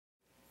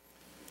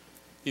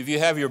If you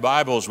have your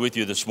Bibles with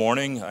you this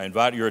morning, I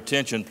invite your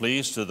attention,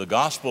 please, to the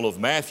Gospel of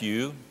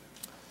Matthew,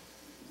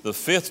 the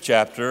 5th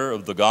chapter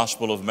of the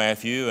Gospel of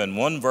Matthew, and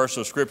one verse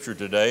of Scripture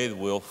today that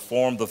will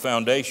form the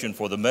foundation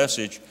for the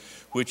message,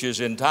 which is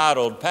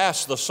entitled,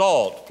 Pass the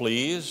Salt,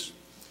 Please.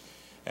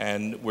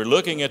 And we're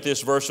looking at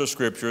this verse of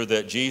Scripture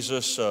that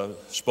Jesus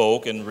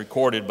spoke and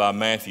recorded by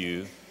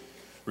Matthew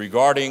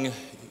regarding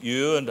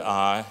you and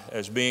I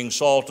as being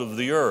salt of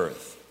the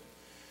earth.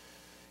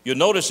 You'll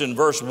notice in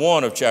verse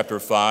 1 of chapter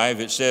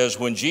 5, it says,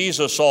 when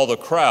Jesus saw the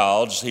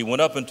crowds, he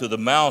went up into the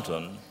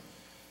mountain,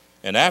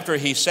 and after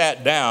he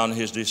sat down,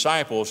 his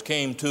disciples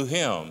came to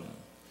him,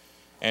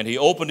 and he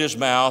opened his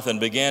mouth and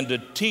began to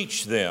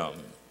teach them.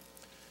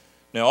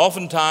 Now,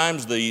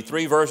 oftentimes, the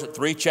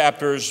three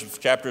chapters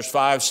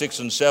 5, 6,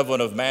 and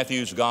 7 of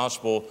Matthew's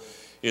gospel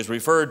is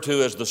referred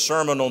to as the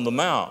Sermon on the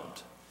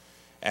Mount.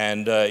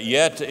 And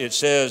yet it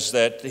says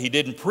that he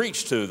didn't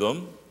preach to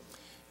them.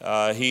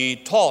 He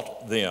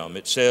taught them.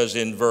 It says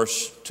in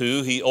verse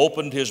 2, he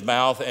opened his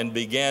mouth and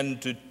began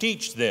to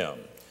teach them.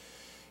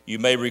 You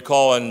may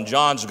recall in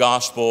John's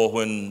gospel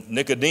when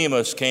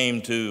Nicodemus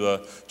came to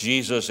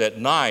Jesus at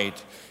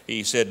night,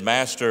 he said,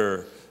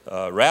 Master,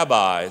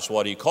 Rabbi is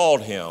what he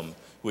called him,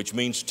 which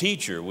means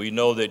teacher. We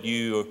know that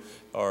you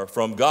are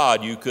from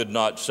God. You could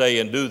not say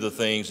and do the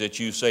things that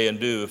you say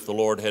and do if the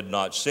Lord had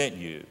not sent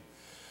you.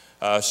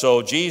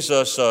 So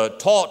Jesus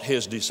taught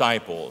his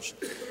disciples.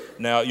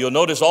 Now, you'll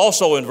notice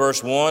also in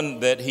verse 1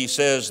 that he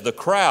says the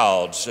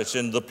crowds, it's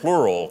in the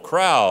plural,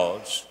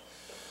 crowds.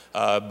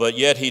 But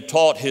yet he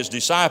taught his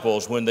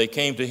disciples when they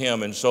came to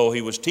him. And so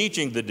he was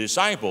teaching the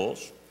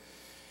disciples,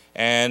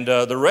 and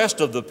the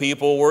rest of the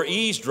people were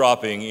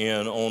eavesdropping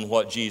in on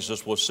what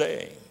Jesus was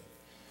saying.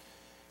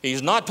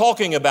 He's not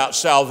talking about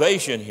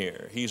salvation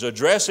here. He's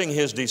addressing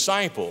his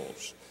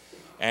disciples,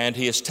 and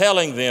he is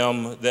telling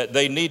them that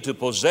they need to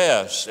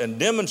possess and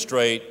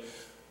demonstrate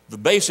the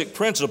basic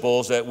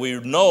principles that we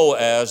know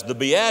as the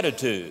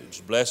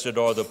Beatitudes. Blessed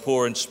are the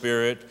poor in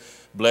spirit,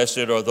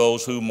 blessed are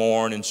those who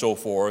mourn, and so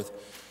forth.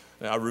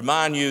 Now, I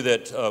remind you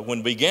that when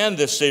we began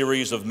this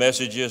series of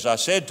messages, I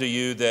said to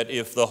you that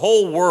if the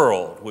whole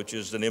world, which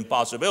is an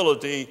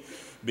impossibility,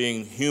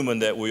 being human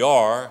that we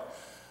are,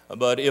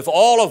 but if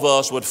all of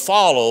us would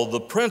follow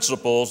the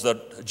principles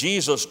that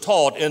Jesus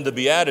taught in the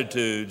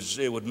Beatitudes,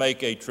 it would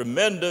make a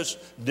tremendous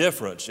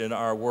difference in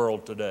our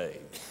world today.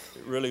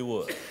 It really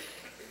would.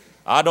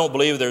 I don't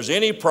believe there's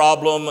any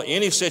problem,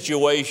 any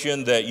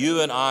situation that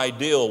you and I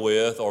deal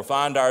with or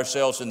find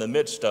ourselves in the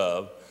midst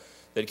of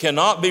that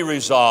cannot be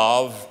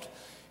resolved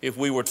if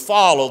we would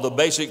follow the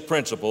basic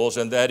principles,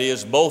 and that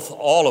is both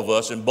all of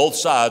us and both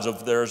sides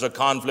if there's a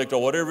conflict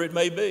or whatever it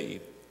may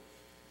be.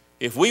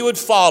 If we would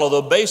follow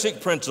the basic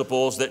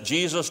principles that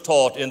Jesus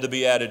taught in the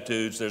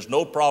Beatitudes, there's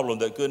no problem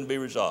that couldn't be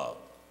resolved.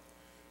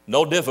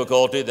 No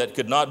difficulty that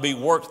could not be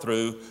worked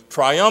through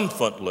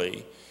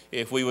triumphantly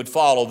if we would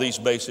follow these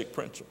basic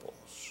principles.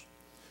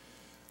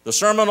 The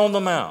Sermon on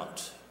the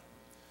Mount,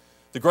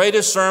 the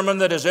greatest sermon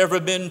that has ever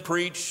been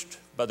preached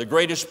by the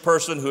greatest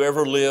person who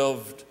ever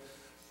lived,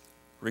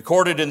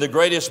 recorded in the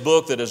greatest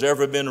book that has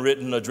ever been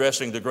written,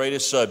 addressing the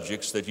greatest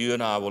subjects that you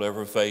and I will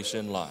ever face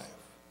in life.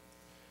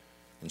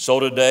 And so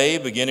today,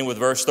 beginning with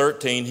verse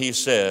 13, he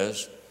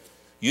says,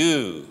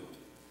 You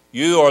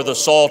are the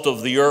salt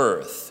of the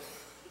earth.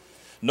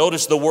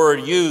 Notice the word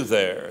you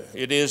there.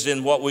 It is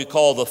in what we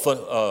call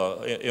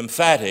the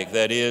emphatic,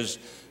 that is,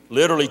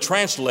 literally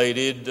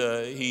translated,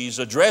 he's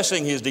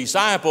addressing his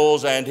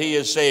disciples and he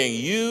is saying,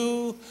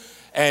 you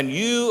and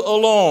you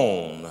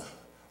alone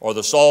are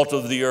the salt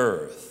of the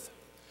earth.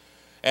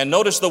 And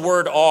notice the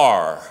word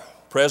are,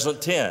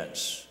 present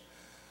tense.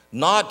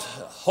 Not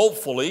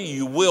hopefully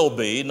you will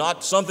be,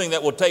 not something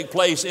that will take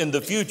place in the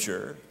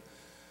future,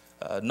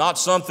 not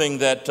something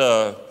that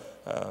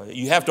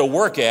you have to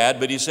work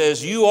at, but he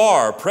says you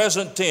are,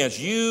 present tense,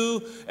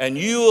 you and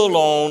you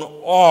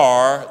alone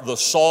are the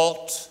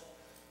salt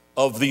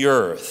of the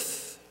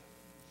earth.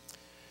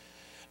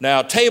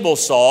 Now, table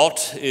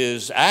salt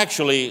is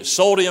actually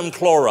sodium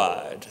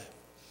chloride,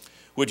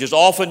 which is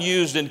often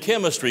used in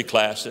chemistry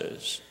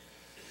classes.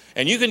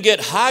 And you can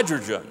get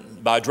hydrogen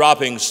by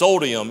dropping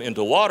sodium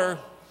into water,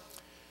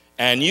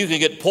 and you can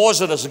get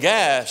poisonous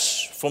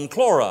gas from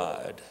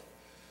chloride.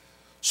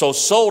 So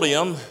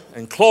sodium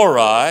and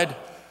chloride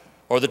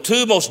are the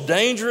two most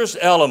dangerous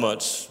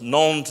elements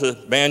known to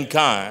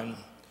mankind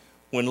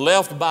when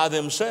left by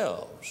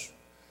themselves.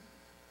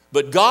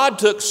 But God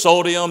took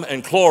sodium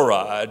and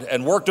chloride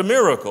and worked a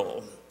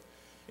miracle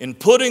in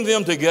putting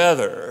them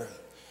together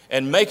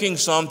and making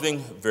something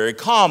very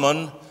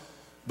common,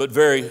 but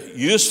very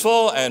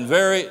useful and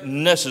very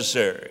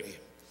necessary.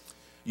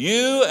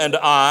 You and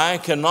I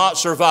cannot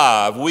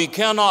survive. We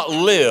cannot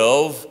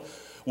live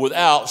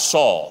without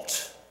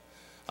salt.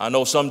 I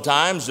know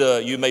sometimes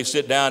you may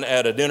sit down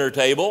at a dinner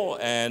table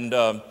and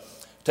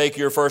take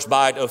your first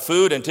bite of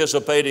food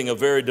anticipating a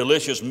very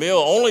delicious meal,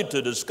 only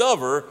to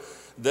discover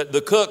that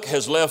the cook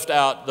has left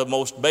out the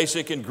most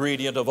basic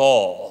ingredient of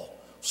all,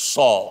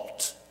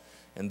 salt.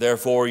 and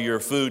therefore your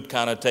food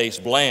kind of tastes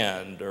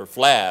bland or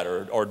flat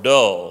or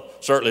dull,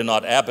 certainly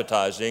not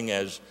appetizing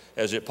as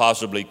it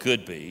possibly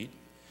could be.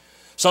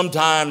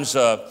 Sometimes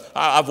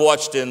I've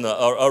watched in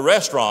a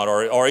restaurant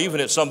or even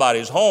at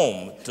somebody's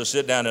home to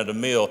sit down at a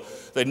meal,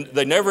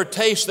 they never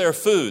taste their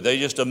food. They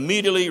just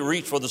immediately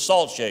reach for the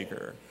salt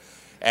shaker,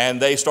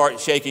 and they start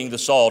shaking the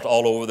salt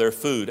all over their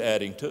food,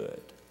 adding to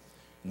it.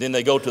 Then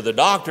they go to the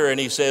doctor, and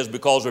he says,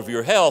 because of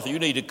your health, you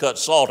need to cut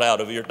salt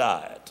out of your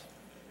diet.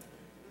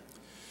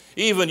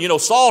 Even,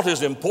 salt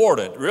is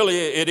important. Really,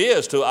 it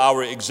is to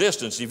our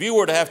existence. If you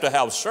were to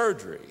have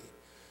surgery,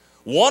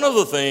 one of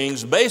the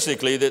things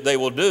basically that they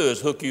will do is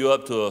hook you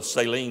up to a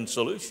saline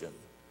solution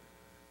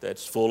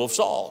that's full of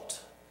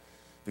salt,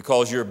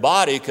 because your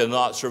body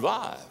cannot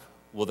survive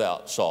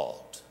without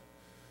salt.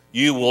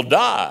 You will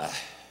die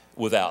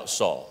without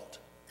salt.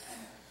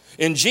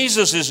 In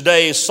Jesus'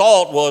 day,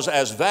 salt was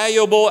as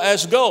valuable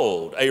as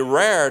gold, a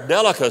rare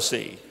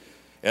delicacy,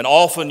 and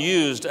often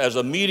used as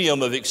a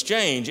medium of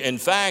exchange. In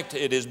fact,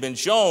 it has been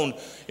shown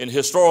in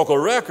historical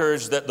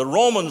records that the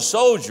Roman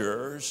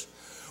soldiers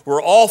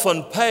were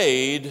often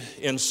paid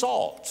in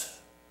salt.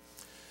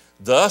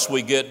 Thus,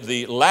 we get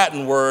the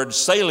Latin word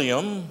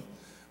salium,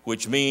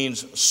 which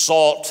means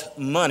salt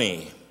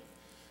money.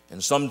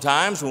 And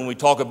sometimes when we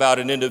talk about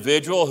an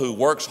individual who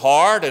works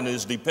hard and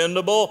is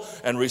dependable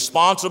and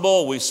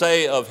responsible, we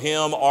say of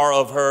him or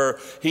of her,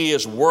 he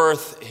is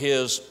worth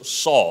his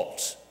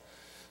salt.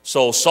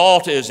 So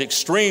salt is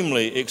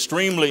extremely,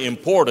 extremely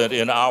important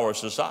in our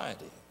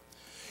society.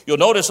 You'll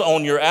notice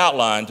on your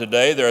outline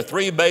today, there are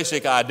three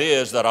basic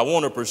ideas that I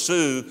want to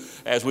pursue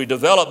as we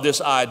develop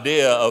this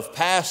idea of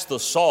pass the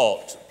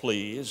salt,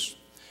 please.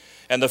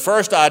 And the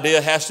first idea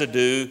has to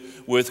do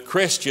with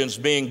Christians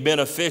being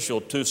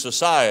beneficial to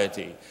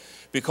society,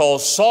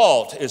 because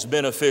salt is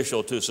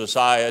beneficial to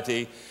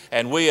society,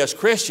 and we as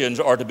Christians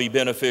are to be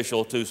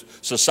beneficial to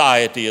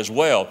society as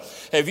well.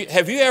 Have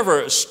you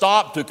ever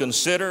stopped to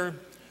consider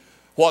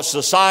what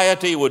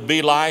society would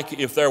be like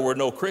if there were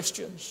no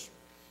Christians?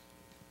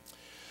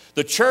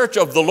 The Church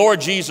of the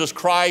Lord Jesus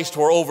Christ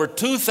for over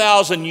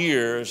 2,000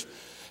 years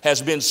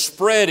has been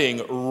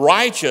spreading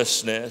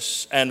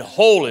righteousness and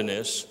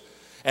holiness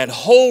and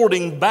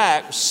holding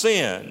back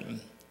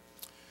sin.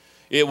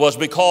 It was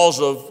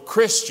because of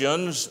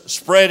Christians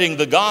spreading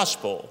the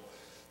gospel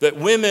that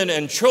women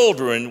and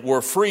children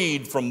were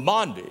freed from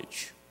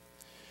bondage.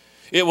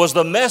 It was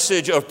the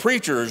message of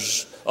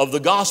preachers of the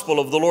gospel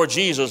of the Lord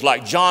Jesus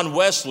like John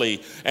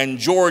Wesley and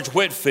George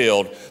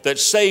Whitefield that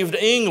saved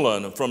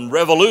England from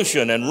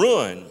revolution and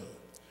ruin.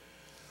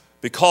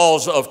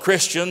 Because of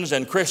Christians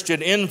and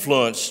Christian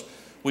influence,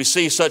 we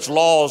see such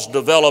laws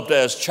developed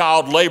as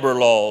child labor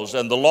laws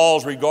and the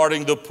laws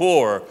regarding the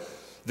poor,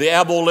 the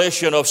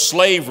abolition of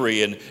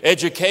slavery and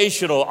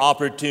educational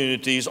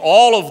opportunities.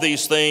 All of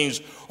these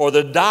things are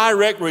the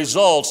direct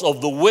results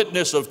of the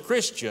witness of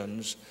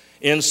Christians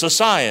in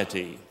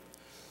society.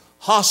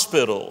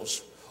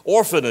 Hospitals,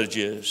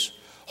 orphanages,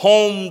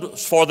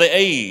 homes for the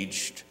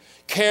aged,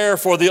 care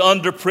for the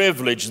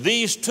underprivileged,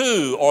 these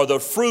too are the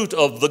fruit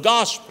of the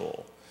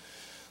gospel.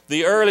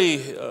 The early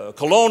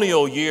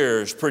colonial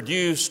years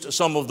produced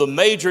some of the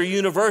major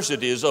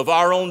universities of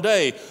our own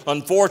day.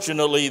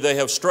 Unfortunately, they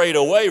have strayed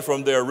away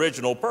from their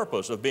original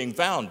purpose of being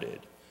founded.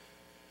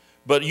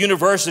 But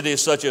universities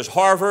such as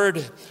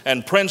Harvard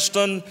and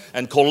Princeton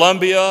and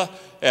Columbia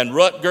and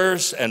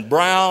Rutgers and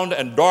Brown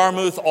and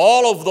Dartmouth,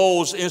 all of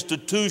those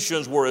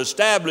institutions were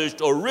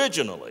established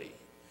originally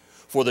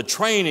for the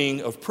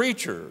training of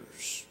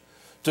preachers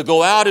to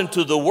go out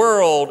into the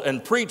world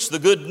and preach the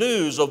good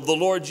news of the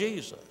Lord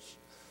Jesus.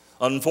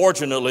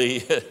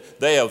 Unfortunately,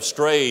 they have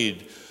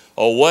strayed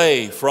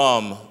away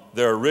from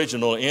their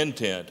original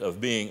intent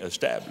of being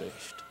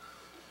established.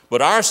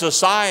 But our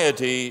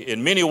society,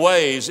 in many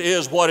ways,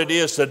 is what it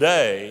is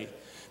today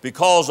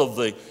because of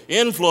the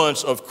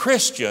influence of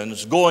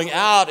Christians going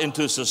out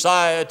into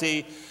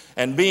society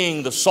and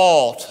being the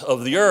salt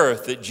of the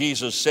earth that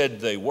Jesus said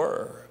they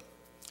were.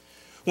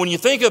 When you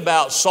think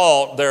about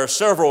salt, there are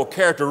several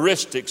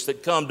characteristics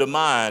that come to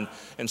mind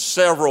and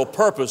several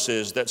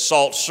purposes that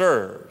salt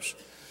serves.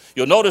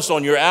 You'll notice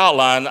on your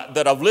outline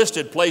that I've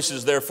listed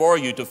places there for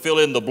you to fill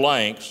in the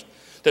blanks,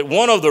 that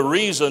one of the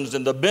reasons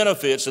and the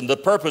benefits and the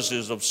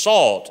purposes of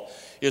salt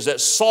is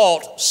that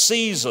salt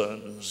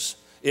seasons.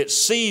 It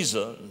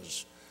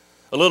seasons.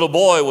 A little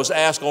boy was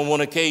asked on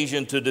one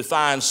occasion to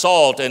define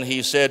salt, and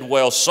he said,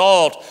 well,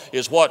 salt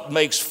is what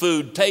makes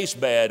food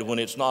taste bad when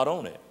it's not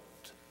on it.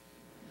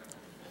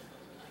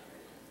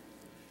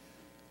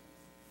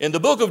 In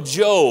the book of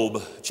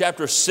Job,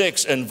 chapter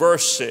 6 and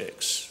verse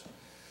 6,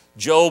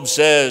 Job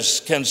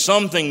says, can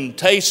something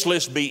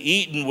tasteless be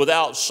eaten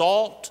without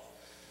salt?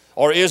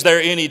 Or is there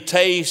any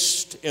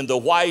taste in the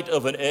white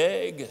of an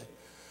egg?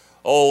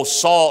 Oh,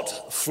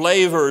 salt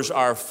flavors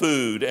our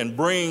food and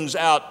brings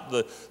out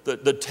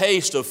the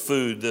taste of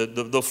food,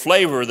 the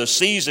flavor, the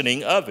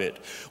seasoning of it.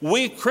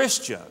 We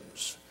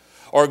Christians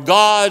are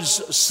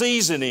God's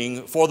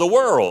seasoning for the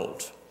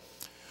world.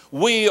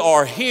 We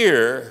are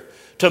here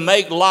to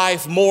make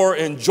life more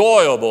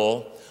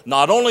enjoyable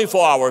not only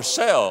for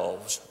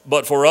ourselves,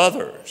 but for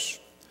others.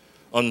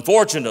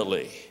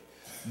 Unfortunately,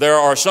 there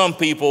are some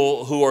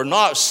people who are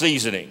not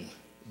seasoning.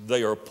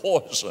 They are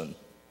poison.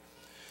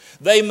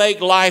 They make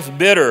life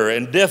bitter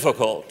and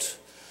difficult.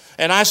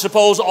 And I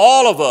suppose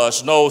all of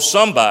us know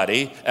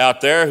somebody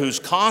out there who's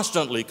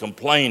constantly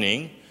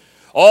complaining,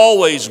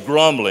 always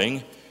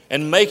grumbling,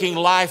 and making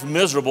life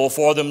miserable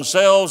for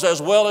themselves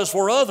as well as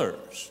for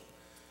others.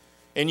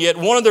 And yet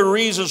one of the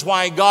reasons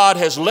why God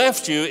has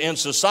left you in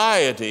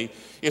society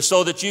is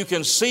so that you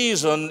can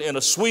season in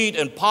a sweet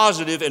and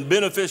positive and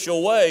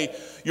beneficial way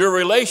your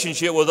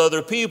relationship with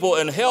other people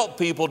and help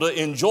people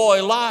to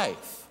enjoy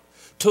life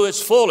to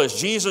its fullest.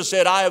 Jesus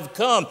said, I have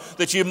come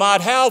that you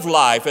might have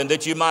life and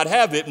that you might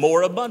have it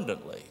more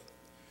abundantly.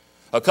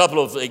 A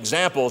couple of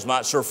examples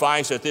might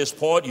suffice at this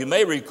point. You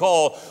may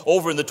recall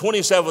over in the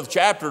 27th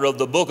chapter of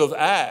the book of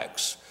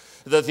Acts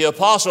that the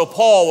Apostle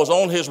Paul was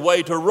on his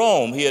way to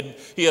Rome. He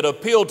had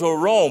appealed to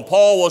Rome.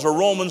 Paul was a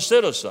Roman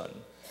citizen,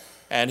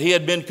 and he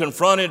had been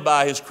confronted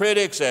by his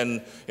critics,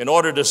 and in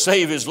order to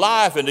save his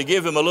life and to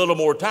give him a little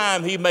more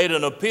time, he made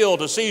an appeal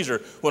to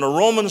Caesar. When a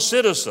Roman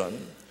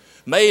citizen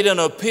made an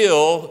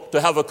appeal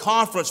to have a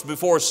conference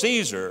before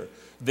Caesar,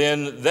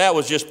 then that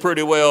was just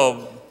pretty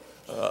well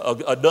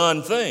a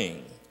done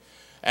thing.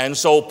 And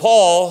so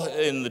Paul,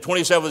 in the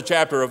 27th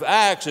chapter of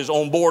Acts, is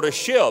on board a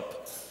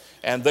ship,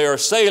 and they are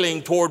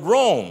sailing toward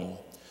Rome,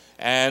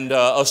 and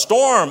a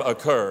storm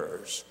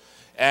occurs.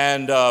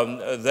 And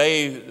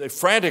they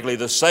frantically,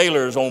 the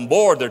sailors on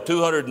board, there are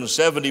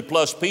 270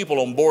 plus people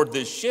on board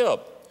this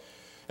ship,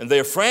 and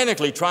they're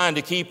frantically trying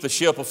to keep the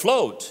ship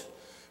afloat.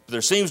 But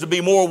there seems to be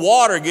more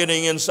water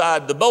getting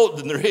inside the boat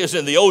than there is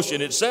in the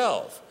ocean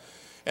itself.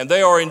 And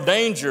they are in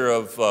danger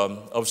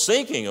of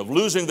sinking, of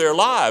losing their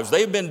lives.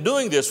 They've been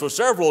doing this for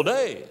several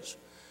days.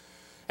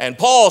 And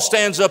Paul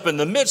stands up in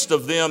the midst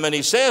of them, and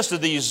he says to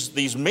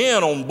these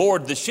men on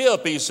board the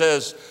ship, he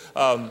says,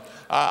 I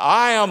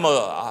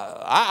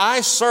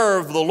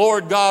serve the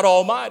Lord God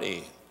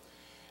Almighty.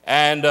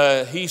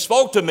 And he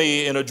spoke to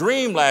me in a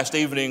dream last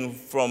evening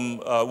from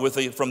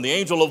the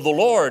angel of the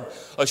Lord,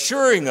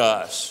 assuring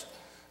us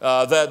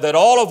that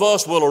all of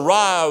us will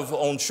arrive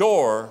on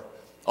shore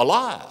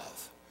alive.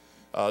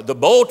 The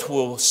boat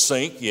will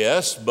sink,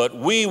 yes, but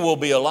we will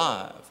be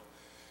alive.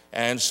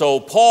 And so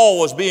Paul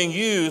was being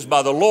used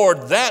by the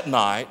Lord that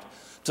night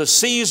to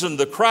season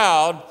the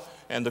crowd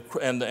and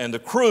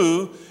the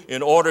crew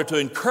in order to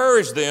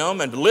encourage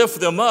them and to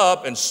lift them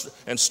up and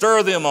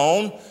stir them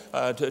on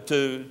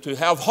to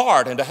have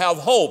heart and to have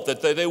hope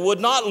that they would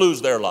not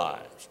lose their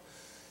lives.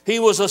 He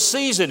was a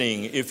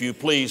seasoning, if you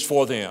please,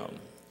 for them.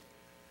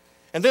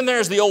 And then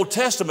there's the Old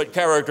Testament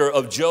character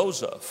of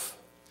Joseph.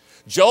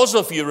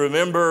 Joseph, you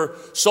remember,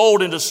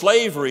 sold into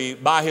slavery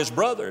by his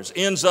brothers,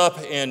 ends up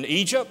in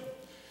Egypt.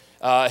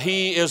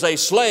 He is a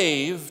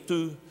slave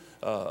to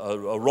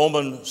a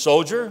Roman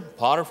soldier,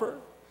 Potiphar,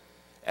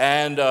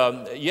 and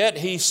yet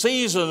he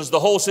seasons the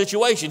whole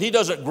situation. He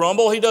doesn't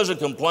grumble, he doesn't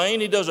complain,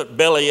 he doesn't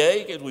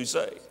bellyache, as we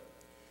say.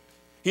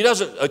 He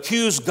doesn't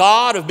accuse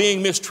God of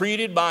being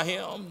mistreated by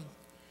him.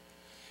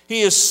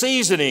 He is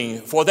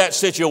seasoning for that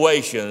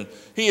situation.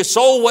 He is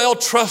so well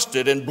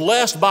trusted and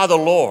blessed by the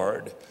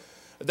Lord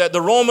that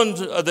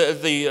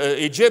the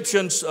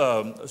Egyptian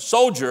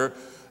soldier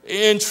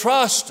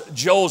entrusts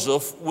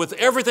Joseph with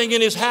everything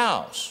in his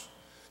house,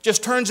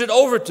 just turns it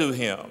over to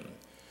him.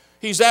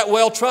 He's that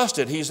well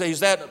trusted. He's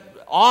that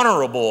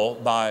honorable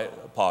by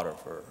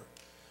Potiphar.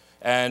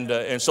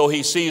 And so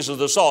he seasons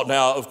the salt.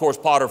 Now, of course,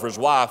 Potiphar's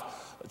wife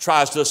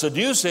tries to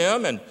seduce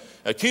him and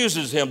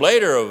accuses him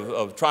later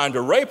of trying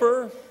to rape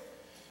her.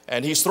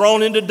 And he's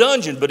thrown into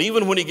dungeon. But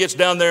even when he gets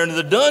down there into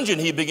the dungeon,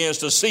 he begins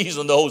to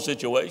season the whole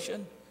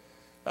situation.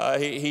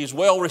 He's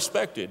well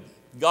respected.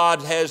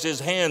 God has his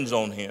hands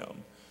on him.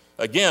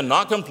 Again,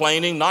 not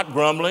complaining, not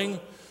grumbling,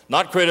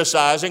 not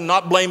criticizing,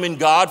 not blaming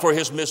God for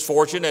his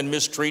misfortune and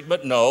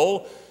mistreatment.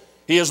 No,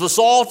 he is the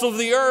salt of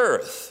the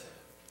earth.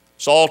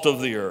 Salt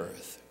of the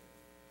earth.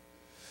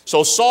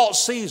 So salt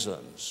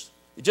seasons.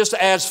 It just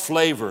adds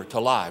flavor to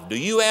life. Do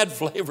you add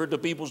flavor to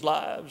people's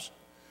lives?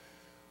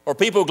 Are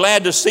people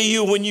glad to see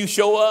you when you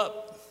show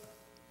up?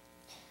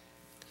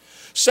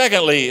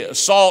 Secondly,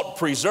 salt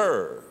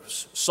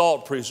preserves.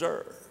 Salt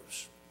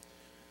preserves.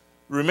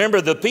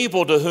 Remember the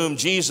people to whom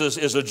Jesus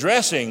is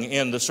addressing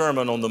in the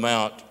Sermon on the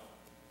Mount.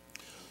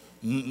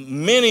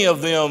 Many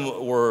of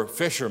them were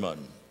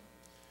fishermen.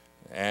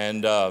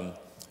 And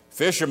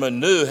fishermen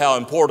knew how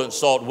important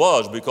salt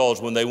was,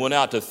 because when they went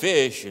out to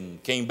fish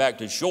and came back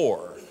to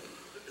shore,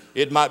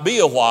 it might be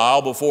a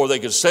while before they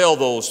could sell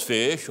those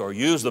fish or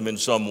use them in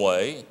some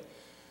way.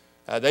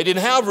 They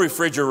didn't have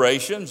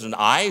refrigerations and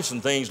ice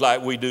and things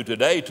like we do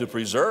today to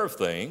preserve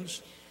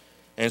things.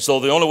 And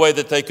so the only way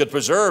that they could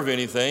preserve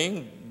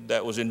anything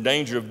that was in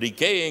danger of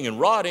decaying and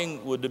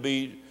rotting would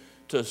be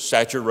to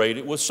saturate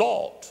it with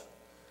salt,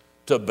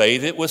 to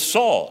bathe it with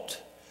salt.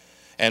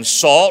 And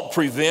salt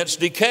prevents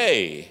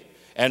decay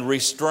and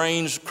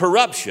restrains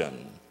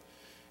corruption.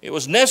 It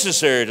was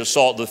necessary to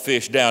salt the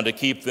fish down to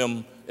keep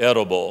them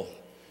edible.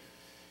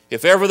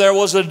 If ever there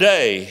was a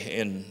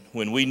day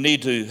when we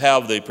need to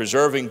have the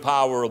preserving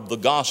power of the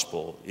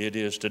gospel, it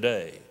is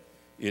today.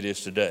 It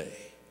is today.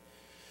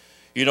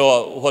 You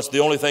know, what's the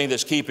only thing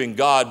that's keeping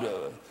God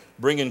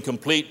bringing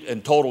complete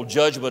and total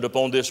judgment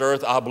upon this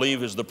earth, I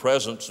believe, is the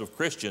presence of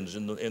Christians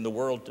in the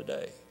world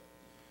today.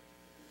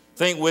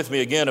 Think with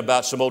me again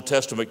about some Old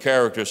Testament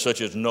characters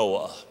such as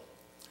Noah.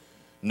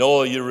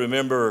 Noah, you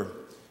remember,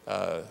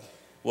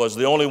 was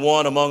the only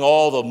one among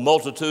all the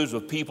multitudes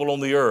of people on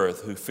the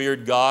earth who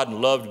feared God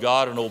and loved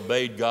God and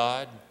obeyed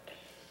God.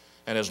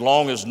 And as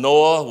long as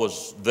Noah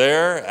was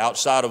there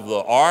outside of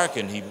the ark,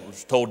 and he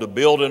was told to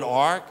build an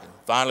ark, and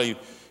finally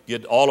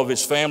get all of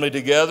his family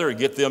together and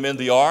get them in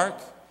the ark.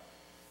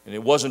 And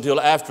it wasn't until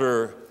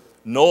after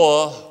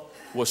Noah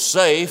was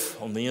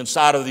safe on the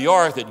inside of the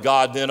ark that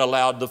God then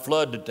allowed the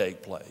flood to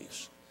take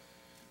place.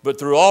 But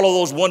through all of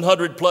those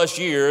 100 plus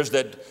years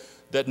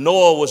that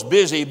Noah was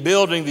busy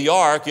building the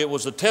ark, it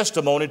was a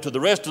testimony to the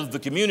rest of the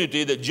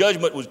community that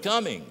judgment was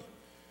coming.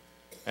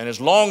 And as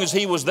long as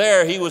he was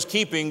there, he was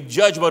keeping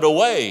judgment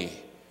away.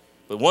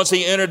 But once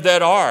he entered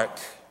that ark,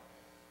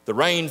 the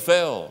rain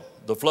fell,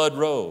 the flood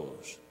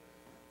rose,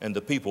 and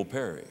the people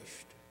perished.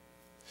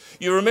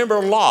 You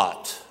remember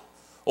Lot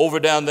over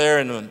down there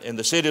in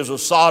the cities of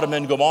Sodom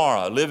and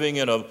Gomorrah, living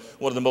in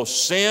one of the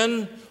most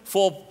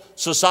sinful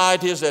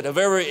societies that have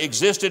ever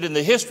existed in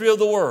the history of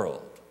the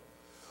world.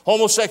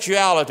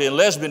 Homosexuality and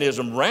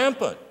lesbianism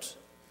rampant.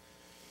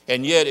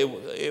 And yet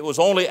it was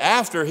only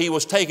after he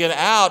was taken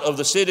out of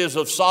the cities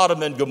of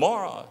Sodom and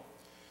Gomorrah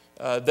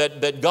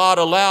that God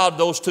allowed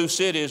those two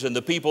cities and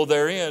the people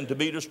therein to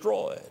be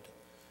destroyed.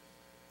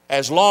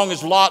 As long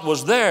as Lot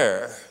was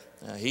there,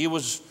 he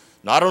was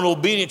not an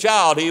obedient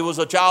child, he was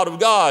a child of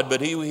God, but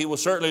he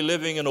was certainly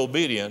living in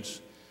obedience,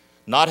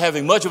 not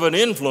having much of an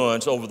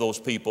influence over those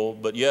people,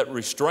 but yet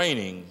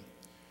restraining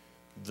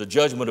the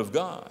judgment of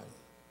God.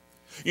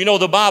 You know,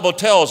 the Bible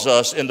tells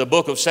us in the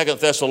book of 2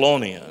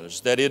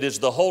 Thessalonians that it is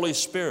the Holy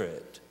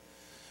Spirit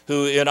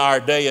who in our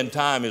day and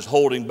time is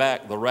holding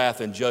back the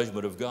wrath and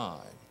judgment of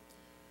God.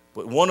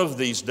 But one of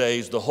these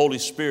days, the Holy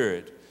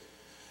Spirit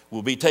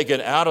will be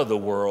taken out of the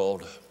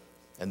world,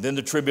 and then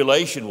the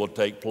tribulation will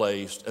take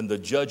place, and the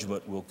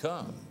judgment will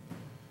come.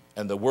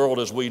 And the world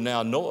as we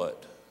now know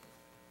it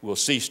will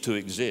cease to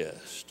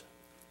exist.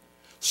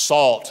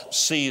 Salt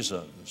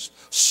seasons,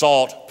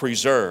 salt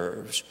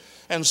preserves,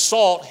 and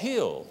salt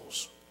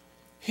heals.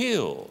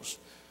 Heals.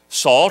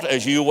 Salt,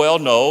 as you well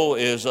know,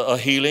 is a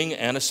healing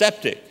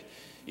antiseptic.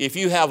 If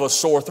you have a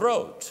sore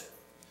throat,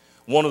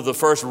 one of the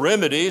first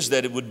remedies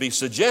that it would be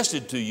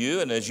suggested to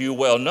you, and as you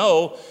well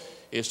know,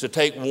 is to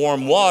take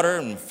warm water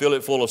and fill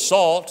it full of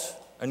salt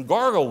and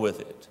gargle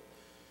with it,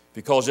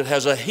 because it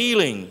has a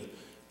healing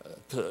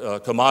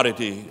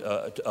commodity,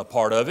 a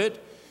part of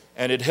it,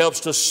 and it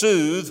helps to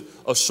soothe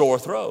a sore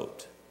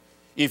throat.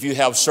 If you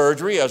have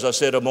surgery, as I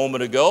said a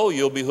moment ago,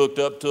 you'll be hooked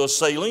up to a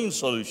saline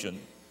solution,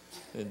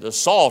 the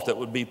salt that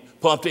would be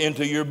pumped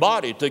into your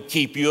body to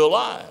keep you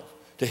alive,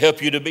 to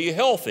help you to be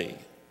healthy.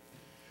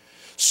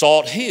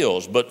 Salt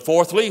heals, but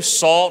fourthly,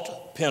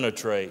 salt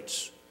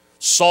penetrates.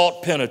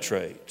 Salt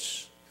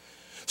penetrates.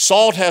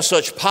 Salt has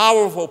such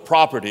powerful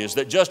properties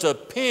that just a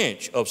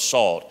pinch of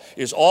salt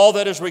is all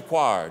that is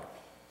required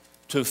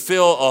to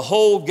fill a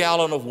whole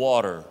gallon of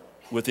water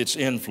with its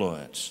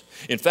influence.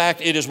 In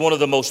fact, it is one of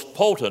the most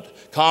potent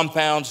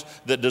compounds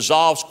that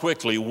dissolves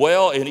quickly,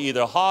 well in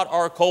either hot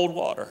or cold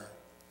water.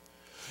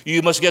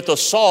 You must get the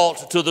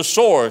salt to the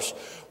source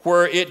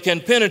where it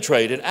can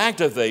penetrate and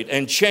activate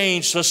and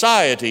change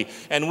society.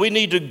 And we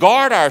need to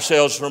guard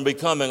ourselves from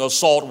becoming a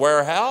salt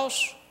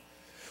warehouse.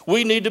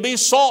 We need to be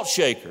salt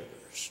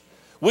shakers.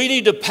 We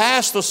need to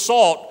pass the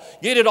salt,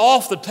 get it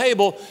off the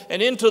table and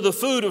into the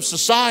food of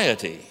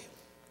society.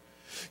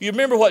 You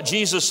remember what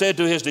Jesus said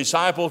to his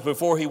disciples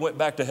before he went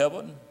back to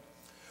heaven?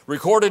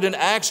 Recorded in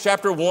Acts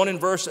chapter 1 and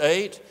verse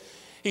 8.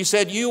 He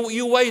said,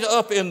 you wait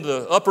up in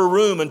the upper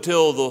room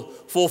until the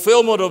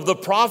fulfillment of the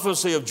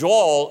prophecy of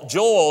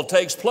Joel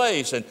takes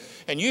place, and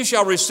you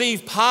shall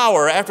receive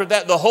power. After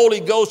that, the Holy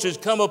Ghost has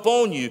come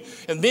upon you,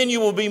 and then you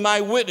will be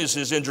my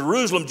witnesses in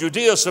Jerusalem,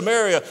 Judea,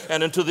 Samaria,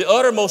 and into the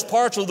uttermost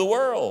parts of the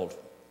world.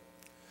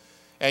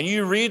 And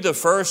you read the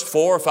first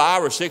 4 or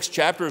 5 or 6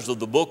 chapters of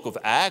the book of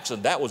Acts,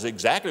 and that was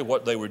exactly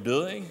what they were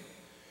doing.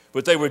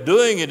 But they were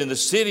doing it in the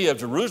city of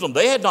Jerusalem.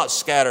 They had not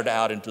scattered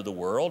out into the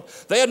world.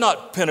 They had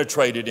not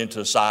penetrated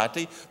into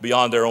society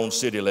beyond their own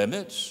city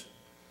limits.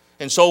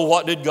 And so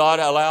what did God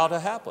allow to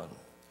happen?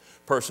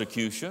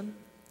 Persecution.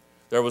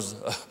 There was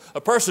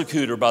a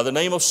persecutor by the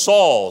name of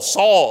Saul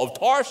of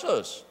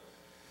Tarsus.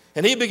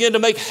 And he began to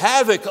make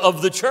havoc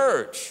of the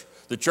church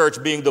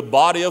being the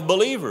body of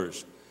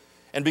believers.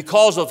 And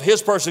because of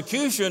his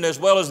persecution as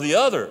well as the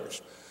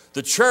others,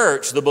 the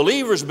church, the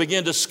believers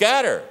began to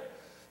scatter.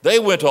 They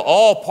went to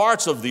all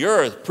parts of the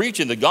earth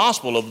preaching the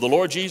gospel of the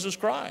Lord Jesus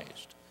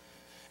Christ.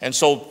 And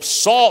so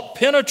salt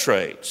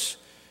penetrates,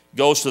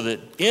 goes to the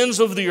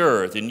ends of the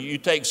earth. And you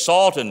take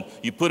salt and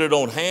you put it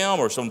on ham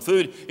or some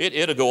food,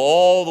 it'll go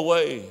all the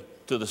way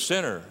to the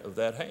center of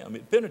that ham.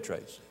 It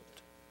penetrates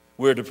it.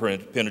 We're to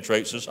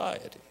penetrate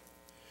society.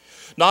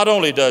 Not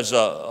only does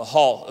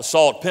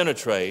salt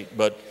penetrate,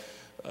 but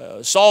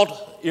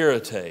salt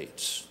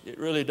irritates. It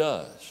really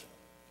does.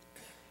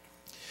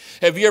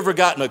 Have you ever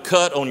gotten a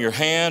cut on your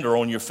hand or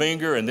on your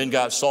finger and then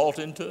got salt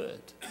into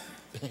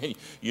it?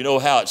 You know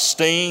how it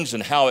stings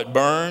and how it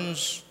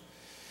burns?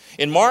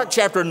 In Mark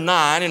chapter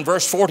 9 and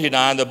verse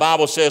 49, the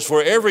Bible says,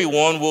 "For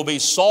everyone will be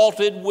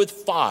salted with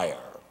fire."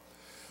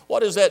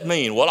 What does that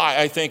mean? Well,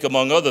 I think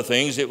among other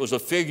things, it was a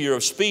figure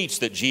of speech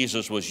that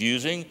Jesus was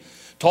using,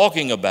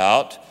 talking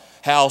about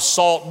how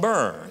salt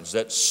burns,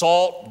 that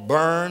salt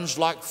burns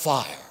like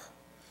fire.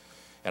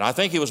 And I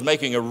think he was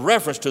making a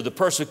reference to the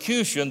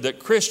persecution that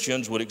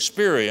Christians would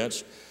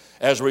experience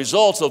as a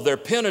result of their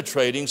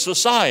penetrating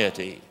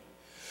society.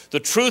 The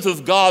truth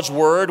of God's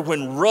word,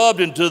 when rubbed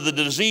into the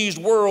diseased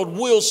world,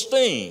 will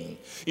sting.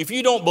 If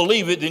you don't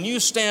believe it, then you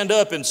stand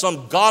up in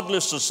some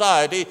godless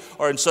society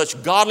or in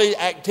such godly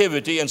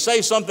activity and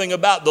say something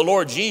about the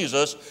Lord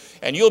Jesus,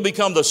 and you'll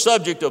become the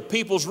subject of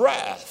people's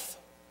wrath.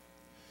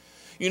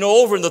 You know,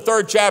 over in the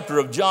 3rd chapter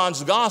of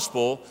John's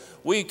gospel,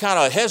 we kind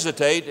of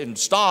hesitate and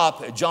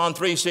stop at John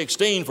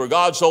 3:16, "For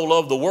God so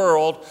loved the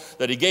world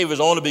that he gave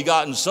his only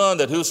begotten Son,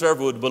 that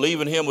whosoever would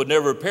believe in him would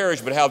never perish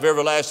but have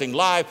everlasting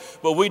life."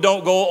 But we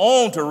don't go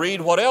on to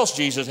read what else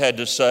Jesus had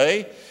to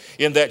say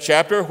in that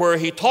chapter, where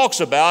he talks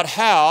about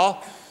how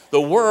the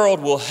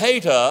world will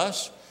hate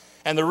us,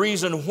 and the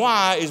reason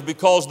why is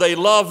because they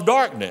love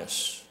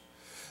darkness.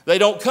 They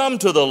don't come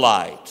to the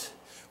light.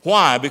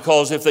 Why?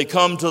 Because if they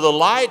come to the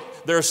light,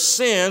 their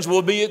sins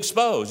will be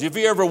exposed. If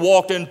you ever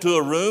walked into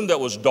a room that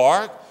was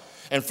dark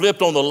and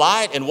flipped on the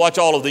light and watch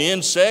all of the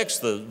insects,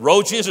 the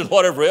roaches and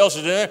whatever else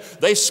is in there,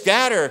 they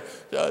scatter,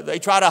 they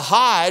try to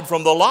hide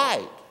from the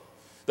light.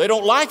 They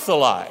don't like the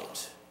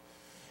light.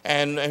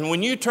 And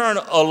when you turn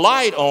a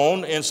light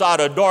on inside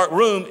a dark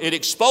room, it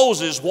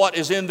exposes what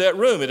is in that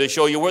room. It'll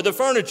show you where the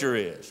furniture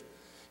is.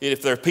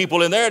 If there are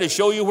people in there, to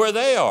show you where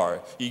they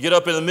are. You get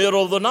up in the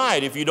middle of the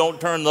night. If you don't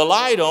turn the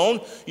light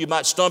on, you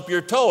might stump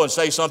your toe and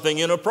say something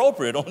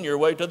inappropriate on your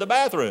way to the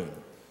bathroom.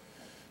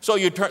 So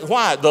you turn,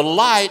 why? The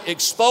light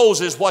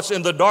exposes what's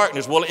in the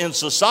darkness. Well, in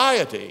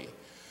society,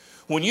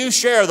 when you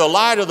share the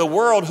light of the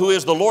world, who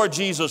is the Lord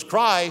Jesus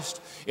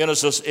Christ, in a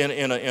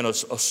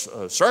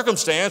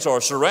circumstance or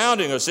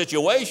surrounding a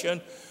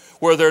situation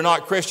where they're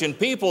not Christian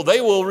people,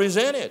 they will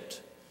resent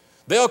it.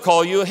 They'll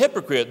call you a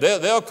hypocrite.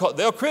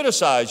 They'll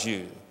criticize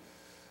you.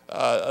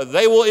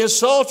 They will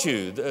insult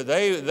you.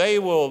 They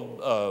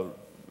will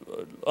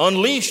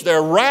unleash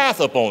their wrath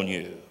upon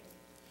you.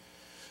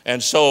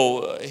 And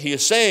so he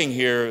is saying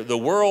here, the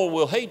world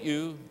will hate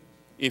you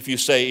if you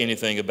say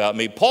anything about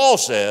me. Paul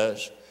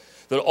says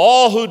that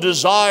all who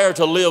desire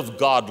to live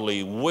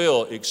godly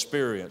will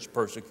experience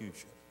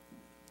persecution.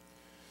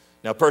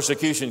 Now,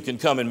 persecution can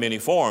come in many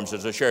forms,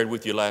 as I shared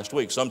with you last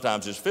week.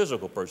 Sometimes it's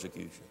physical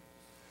persecution.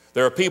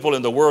 There are people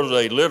in the world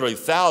today, literally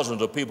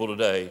thousands of people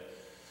today,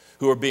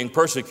 who are being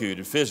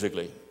persecuted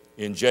physically,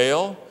 in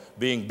jail,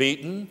 being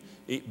beaten,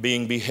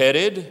 being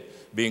beheaded,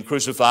 being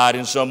crucified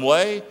in some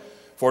way,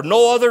 for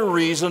no other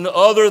reason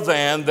other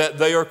than that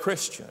they are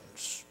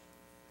Christians.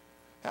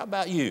 How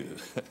about you?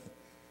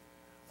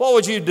 What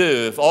would you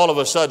do if all of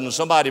a sudden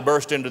somebody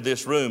burst into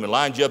this room and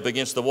lined you up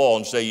against the wall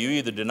and say, you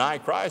either deny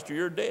Christ or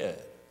you're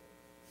dead?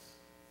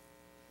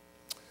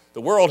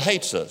 The world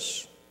hates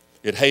us.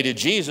 It hated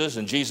Jesus,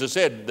 and Jesus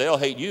said, they'll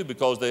hate you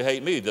because they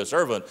hate me. The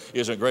servant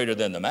isn't greater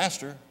than the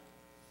master.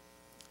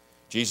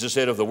 Jesus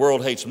said, if the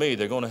world hates me,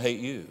 they're going to hate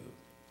you.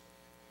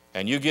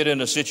 And you get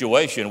in a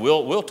situation,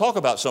 we'll talk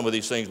about some of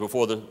these things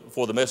before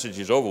the message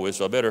is over with,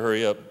 so I better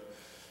hurry up.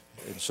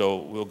 And so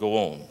we'll go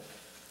on.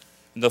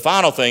 And the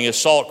final thing is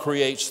salt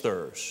creates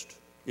thirst.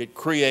 It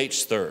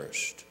creates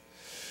thirst.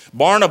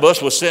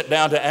 Barnabas was sent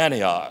down to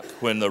Antioch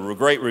when the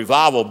great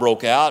revival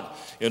broke out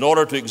in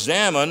order to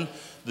examine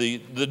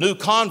the new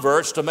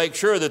converts to make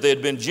sure that they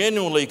had been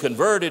genuinely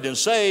converted and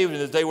saved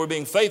and that they were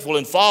being faithful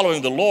in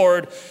following the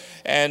Lord.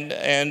 And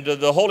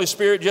the Holy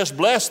Spirit just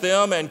blessed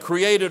them and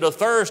created a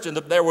thirst, and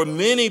there were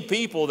many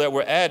people that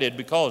were added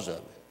because of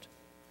it.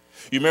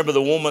 You remember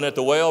the woman at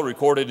the well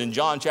recorded in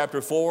John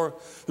chapter 4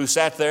 who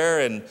sat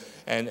there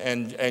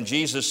and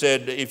Jesus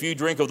said, if you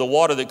drink of the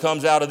water that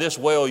comes out of this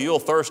well, you'll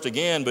thirst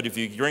again, but if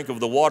you drink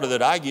of the water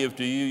that I give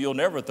to you, you'll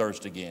never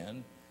thirst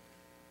again.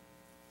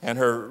 And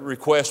her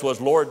request was,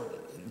 Lord,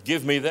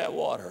 give me that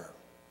water.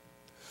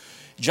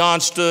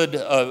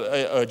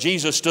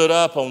 Jesus stood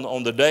up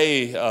on the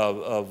day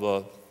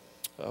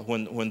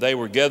when they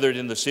were gathered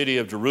in the city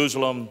of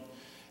Jerusalem,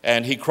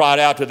 and he cried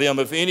out to them,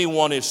 if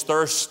anyone is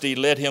thirsty,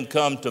 let him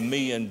come to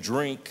me and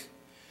drink.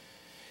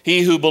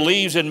 He who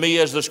believes in me,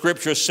 as the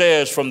scripture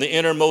says, from the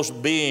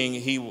innermost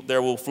being,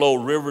 there will flow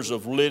rivers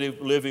of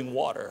living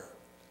water.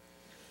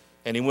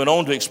 And he went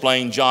on to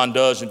explain, John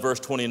does in verse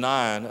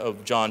 29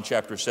 of John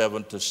chapter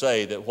 7, to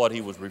say that what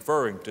he was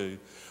referring to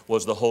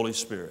was the Holy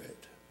Spirit.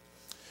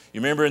 You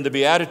remember in the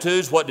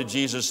Beatitudes, what did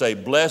Jesus say?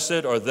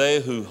 Blessed are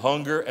they who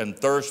hunger and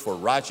thirst for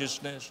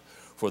righteousness,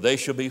 for they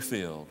shall be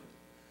filled.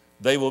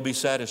 They will be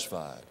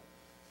satisfied.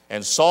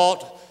 And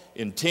salt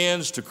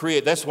intends to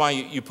create. That's why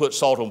you put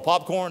salt on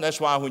popcorn.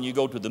 That's why when you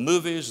go to the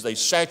movies, they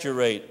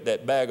saturate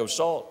that bag of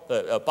salt,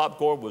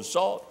 popcorn with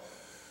salt,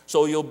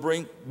 so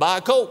you'll buy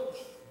a Coke.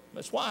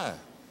 That's why.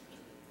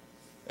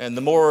 And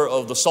the more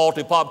of the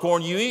salty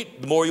popcorn you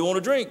eat, the more you want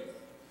to drink.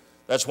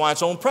 That's why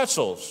it's on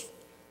pretzels,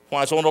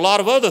 why it's on a lot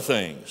of other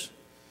things.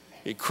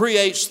 It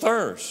creates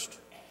thirst.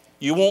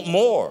 You want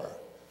more.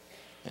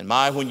 And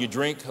when you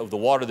drink of the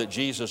water that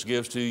Jesus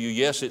gives to you,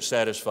 yes, it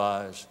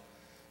satisfies.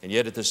 And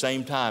yet at the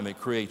same time, it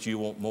creates, you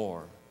want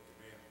more.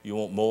 You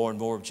want more and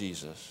more of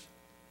Jesus.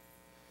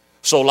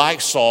 So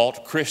like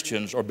salt,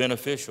 Christians are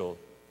beneficial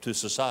to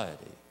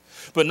society.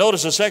 But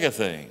notice the second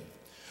thing.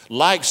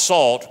 Like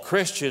salt,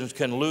 Christians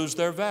can lose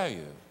their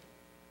value.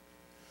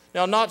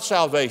 Now, not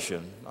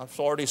salvation. I've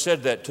already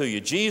said that to you.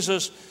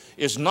 Jesus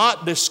is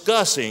not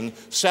discussing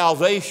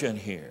salvation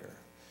here.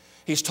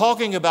 He's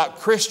talking about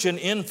Christian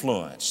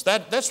influence.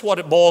 That's what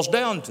it boils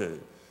down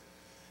to.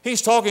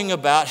 He's talking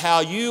about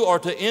how you are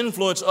to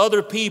influence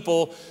other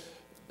people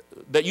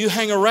that you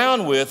hang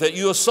around with, that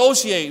you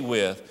associate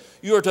with.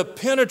 You are to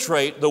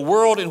penetrate the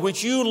world in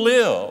which you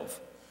live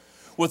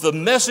with the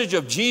message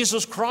of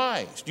Jesus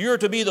Christ. You're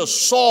to be the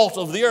salt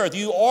of the earth.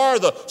 You are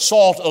the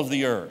salt of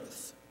the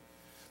earth.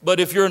 But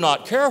if you're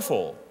not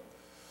careful,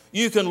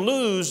 you can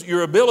lose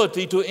your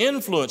ability to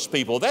influence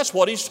people. That's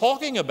what he's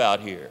talking about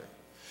here.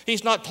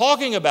 He's not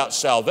talking about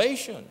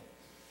salvation.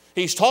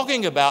 He's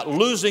talking about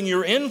losing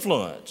your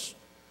influence,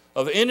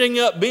 of ending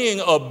up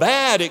being a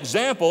bad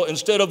example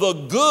instead of a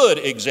good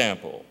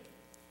example.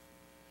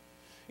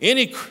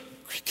 Any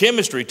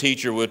chemistry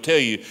teacher will tell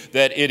you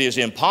that it is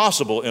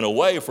impossible in a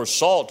way for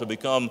salt to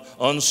become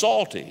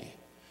unsalty.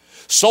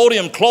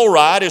 Sodium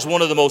chloride is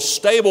one of the most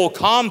stable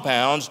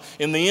compounds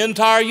in the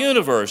entire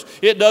universe.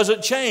 It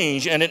doesn't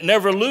change and it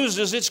never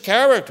loses its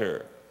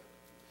character.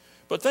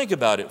 But think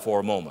about it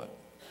for a moment.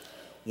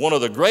 One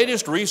of the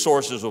greatest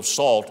resources of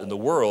salt in the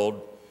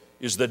world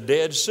is the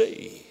Dead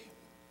Sea.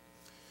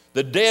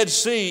 The Dead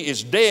Sea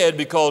is dead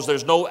because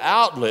there's no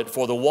outlet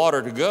for the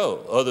water to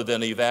go other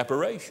than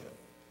evaporation.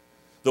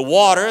 The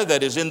water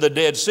that is in the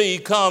Dead Sea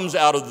comes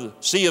out of the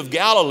Sea of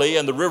Galilee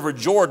and the River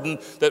Jordan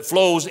that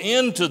flows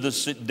into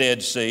the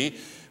Dead Sea,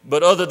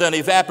 but other than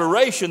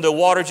evaporation, the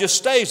water just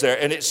stays there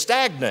and it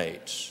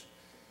stagnates.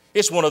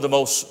 It's one of the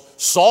most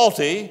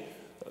salty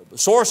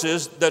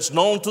sources that's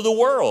known to the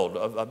world.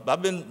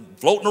 I've been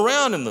floating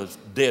around in the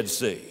Dead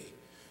Sea.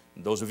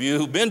 Those of you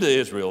who've been to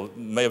Israel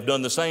may have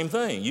done the same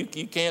thing.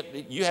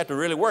 You have to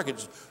really work.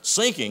 It's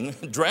sinking,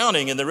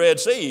 drowning in the Red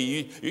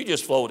Sea. You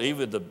just float.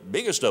 Even the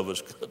biggest of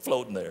us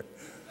floating there.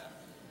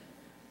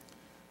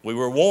 We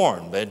were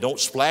warned, man, don't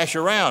splash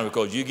around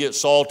because you get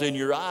salt in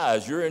your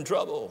eyes, you're in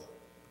trouble.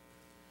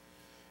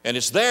 And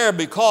it's there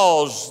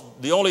because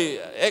the only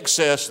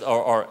excess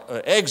or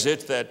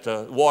exit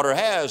that water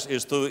has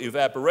is through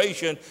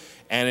evaporation,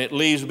 and it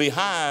leaves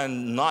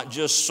behind not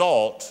just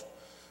salt,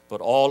 but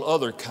all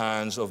other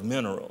kinds of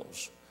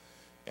minerals.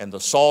 And the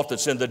salt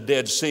that's in the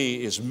Dead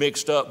Sea is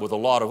mixed up with a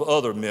lot of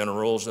other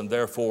minerals and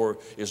therefore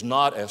is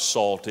not as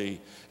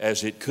salty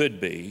as it could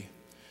be.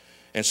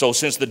 And so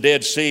since the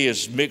Dead Sea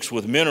is mixed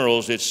with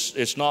minerals,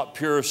 it's not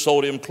pure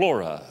sodium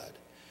chloride.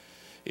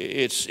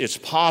 It's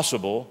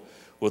possible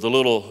with a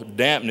little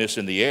dampness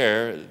in the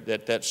air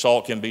that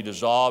salt can be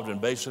dissolved and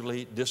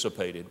basically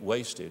dissipated,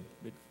 wasted.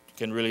 It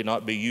can really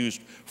not be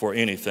used for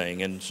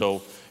anything. And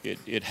so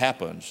it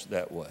happens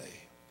that way.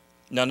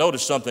 Now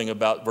notice something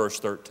about verse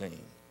 13.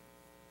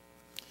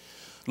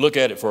 Look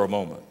at it for a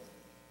moment.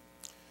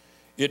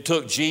 It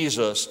took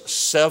Jesus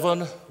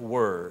 7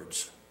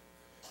 words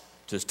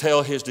to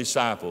tell his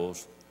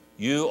disciples,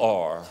 you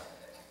are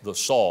the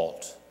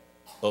salt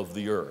of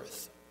the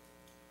earth.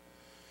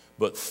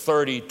 But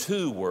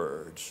 32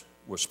 words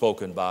were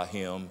spoken by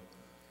him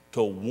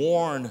to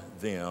warn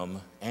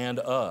them and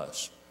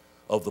us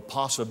of the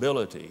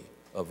possibility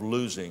of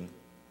losing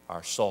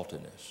our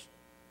saltiness,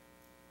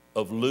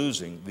 of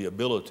losing the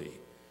ability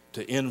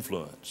to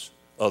influence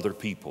other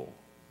people.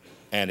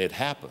 And it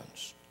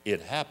happens.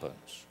 It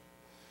happens.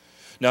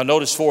 Now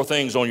notice 4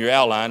 things on your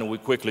outline, and we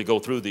quickly go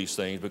through these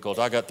things because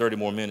I got 30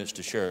 more minutes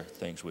to share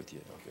things with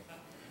you.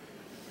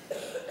 Okay.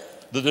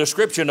 The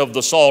description of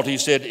the salt, he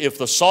said, if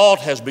the salt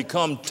has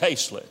become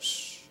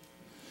tasteless.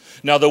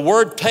 Now the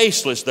word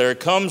tasteless there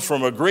comes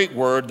from a Greek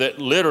word that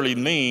literally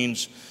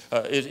means,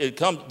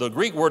 the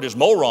Greek word is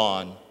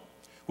moron,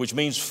 which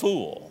means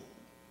fool.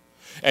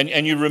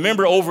 And you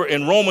remember over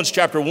in Romans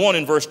chapter 1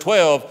 and verse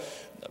 12,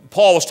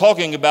 Paul was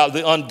talking about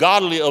the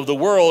ungodly of the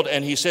world,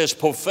 and he says,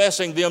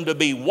 professing them to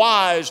be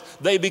wise,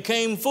 they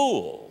became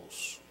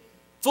fools.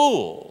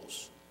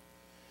 Fools.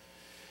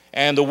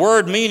 And the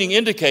word meaning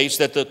indicates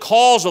that the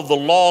cause of the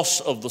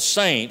loss of the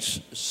saints'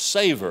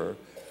 savor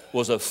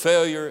was a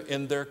failure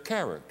in their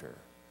character.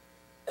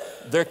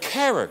 Their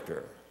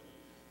character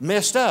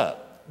messed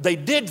up. They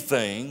did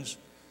things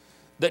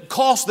that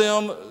cost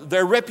them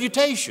their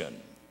reputation.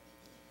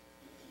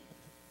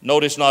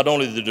 Notice not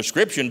only the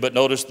description, but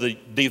notice the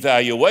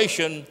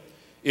devaluation.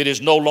 It is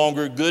no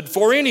longer good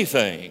for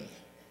anything.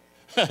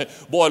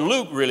 Boy,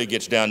 Luke really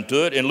gets down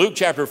to it. In Luke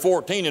chapter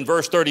 14 and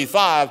verse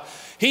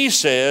 35, he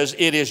says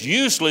it is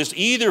useless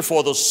either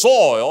for the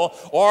soil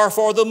or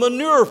for the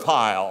manure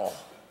pile.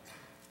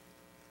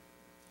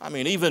 I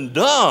mean, even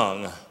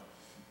dung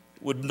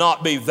would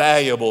not be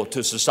valuable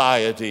to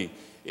society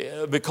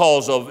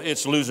because of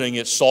its losing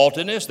its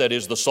saltiness, that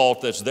is the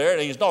salt that's there.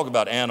 And he's talking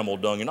about animal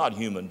dung, and not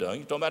human dung.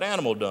 He's talking about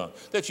animal dung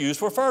that's used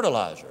for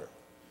fertilizer.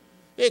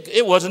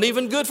 It wasn't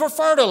even good for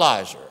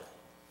fertilizer.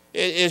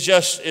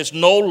 It's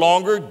no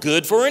longer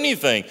good for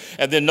anything.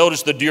 And then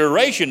notice the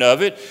duration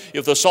of it.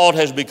 If the salt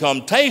has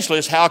become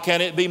tasteless, how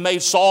can it be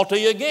made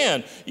salty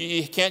again?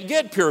 You can't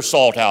get pure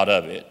salt out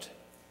of it.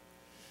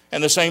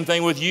 And the same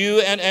thing with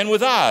you and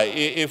with I.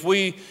 If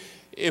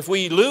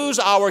we lose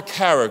our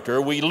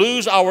character, we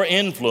lose our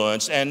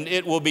influence, and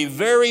it will be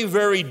very,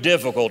 very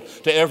difficult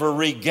to ever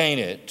regain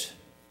it.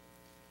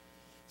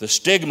 The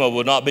stigma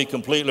will not be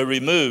completely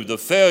removed. The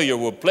failure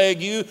will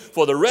plague you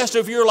for the rest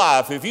of your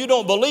life. If you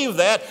don't believe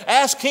that,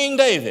 ask King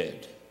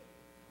David.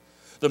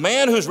 The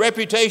man whose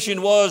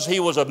reputation was he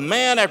was a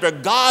man after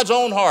God's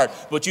own heart.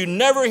 But you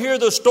never hear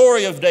the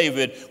story of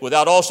David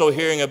without also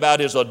hearing about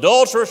his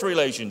adulterous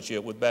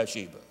relationship with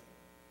Bathsheba.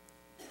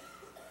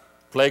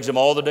 Plagues him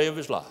all the day of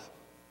his life.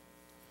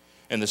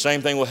 And the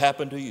same thing will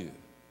happen to you.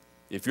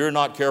 If you're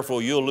not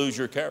careful, you'll lose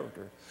your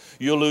character.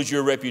 You'll lose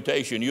your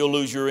reputation. You'll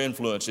lose your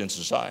influence in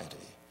society.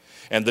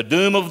 And the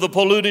doom of the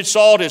polluted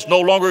salt is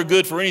no longer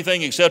good for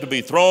anything except to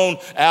be thrown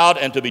out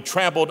and to be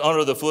trampled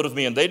under the foot of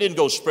men. They didn't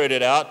go spread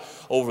it out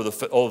over the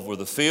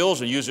fields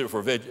and use it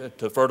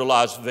to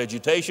fertilize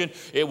vegetation.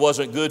 It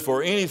wasn't good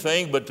for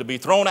anything but to be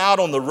thrown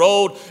out on the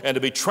road and to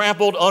be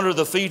trampled under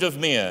the feet of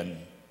men.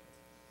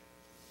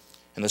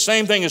 And the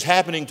same thing is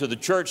happening to the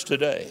church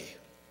today.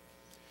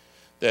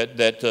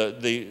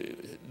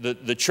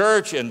 The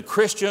church and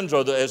Christians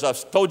are, as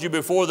I've told you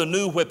before, the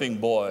new whipping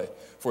boy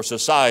for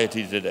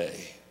society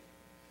today.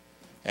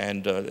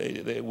 And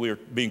we're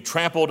being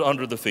trampled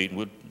under the feet.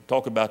 We'll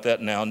talk about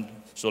that now,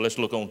 so let's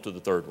look on to the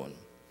third one.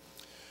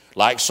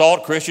 Like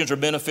salt, Christians are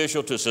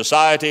beneficial to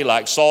society.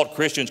 Like salt,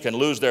 Christians can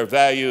lose their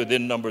value.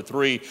 Then number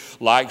three,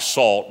 like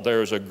salt,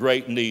 there is a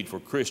great need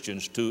for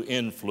Christians to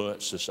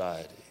influence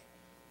society.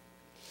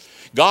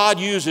 God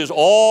uses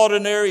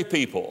ordinary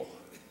people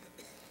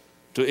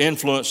to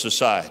influence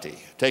society.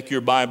 Take your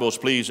Bibles,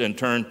 please, and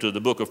turn to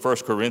the book of 1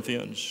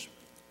 Corinthians.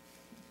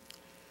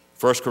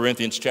 1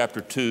 Corinthians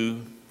chapter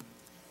 2.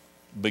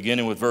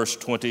 Beginning with verse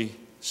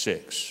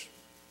 26.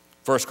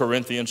 1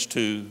 Corinthians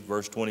 2,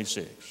 verse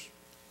 26.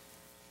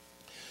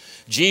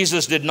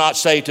 Jesus did not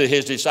say to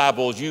his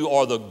disciples, "You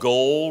are the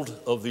gold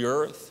of the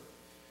earth."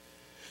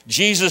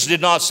 Jesus did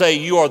not say,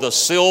 "You are the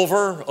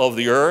silver of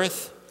the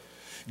earth."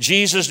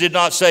 Jesus did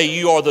not say,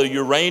 "You are the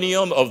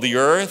uranium of the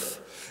earth."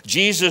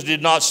 Jesus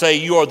did not say,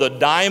 "You are the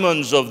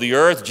diamonds of the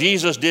earth."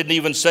 Jesus didn't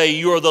even say,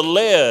 "You are the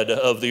lead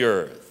of the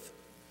earth."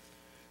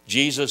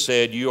 Jesus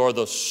said, "You are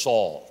the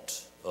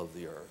salt of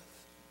the earth."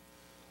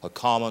 A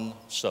common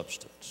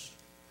substance.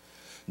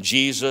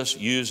 Jesus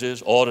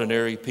uses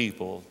ordinary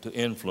people to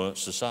influence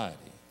society.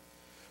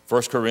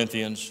 1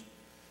 Corinthians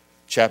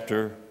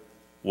chapter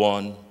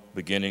 1,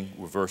 beginning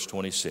with verse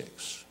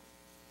 26.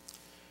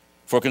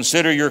 For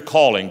consider your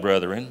calling,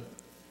 brethren,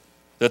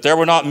 that there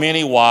were not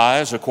many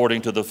wise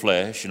according to the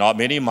flesh, not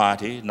many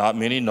mighty, not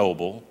many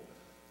noble.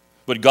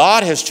 But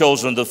God has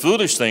chosen the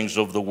foolish things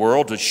of the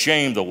world to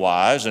shame the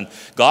wise, and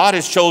God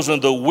has chosen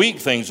the weak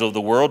things of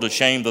the world to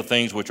shame the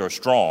things which are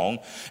strong,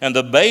 and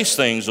the base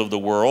things of the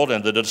world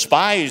and the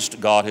despised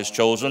God has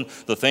chosen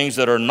the things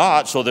that are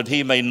not, so that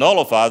he may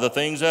nullify the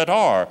things that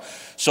are,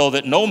 so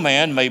that no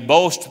man may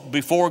boast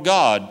before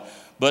God.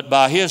 But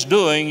by his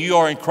doing you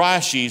are in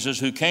Christ Jesus,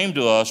 who came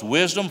to us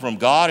wisdom from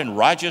God and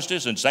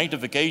righteousness and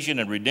sanctification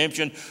and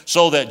redemption,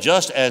 so that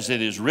just as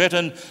it is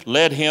written,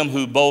 let him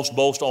who boasts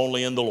boast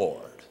only in the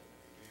Lord.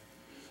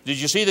 Did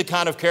you see the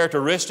kind of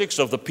characteristics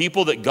of the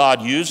people that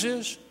God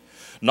uses?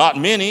 Not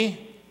many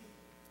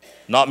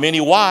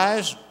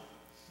wise,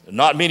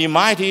 not many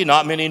mighty,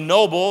 not many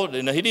noble.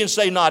 And he didn't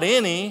say not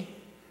any,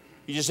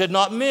 he just said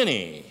not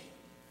many.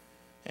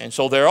 And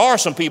so there are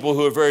some people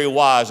who are very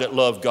wise that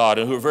love God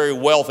and who are very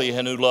wealthy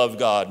and who love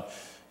God.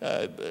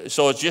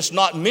 So it's just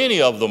not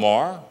many of them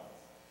are.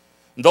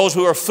 And those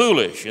who are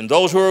foolish and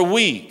those who are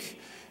weak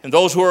and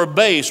those who are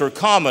base or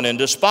common and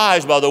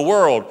despised by the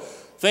world,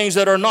 things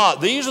that are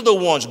not. These are the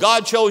ones.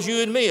 God chose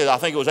you and me. I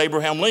think it was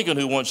Abraham Lincoln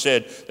who once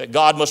said that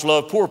God must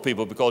love poor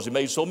people because he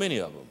made so many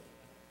of them.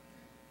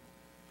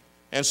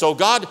 And so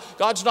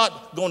God's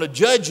not going to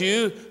judge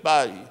you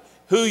by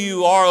who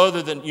you are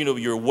other than,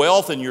 your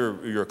wealth and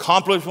your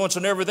accomplishments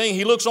and everything.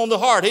 He looks on the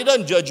heart. He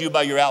doesn't judge you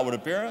by your outward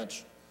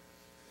appearance.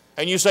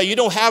 And you say, you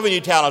don't have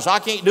any talents. I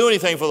can't do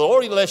anything for the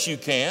Lord unless you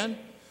can.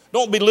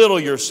 Don't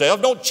belittle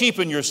yourself. Don't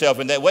cheapen yourself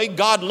in that way.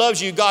 God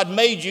loves you. God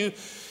made you.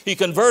 He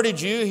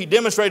converted you. He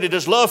demonstrated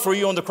his love for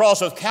you on the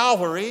cross of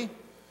Calvary.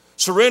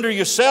 Surrender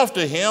yourself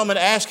to him and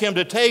ask him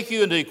to take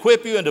you and to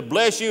equip you and to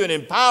bless you and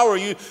empower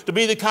you to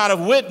be the kind of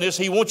witness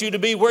he wants you to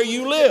be where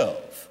you live.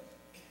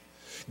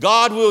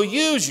 God will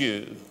use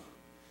you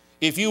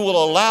if you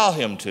will allow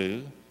him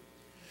to.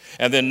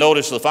 And then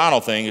notice the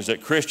final thing is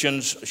that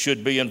Christians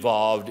should be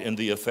involved in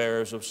the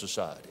affairs of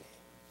society.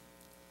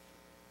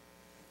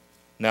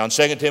 Now in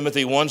 2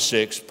 Timothy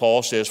 1:6,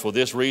 Paul says, "For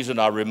this reason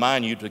I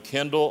remind you to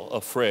kindle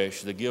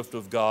afresh the gift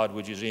of God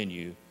which is in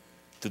you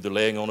through the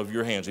laying on of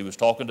your hands." He was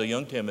talking to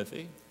young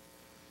Timothy,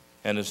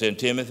 and he said,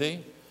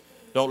 "Timothy,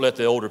 don't let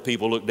the older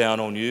people look down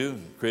on you,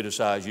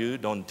 criticize you,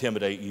 don't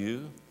intimidate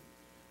you.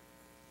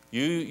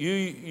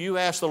 You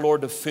ask the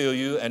Lord to fill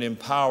you and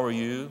empower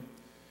you,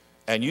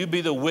 and you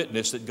be the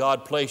witness that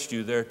God placed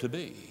you there to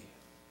be."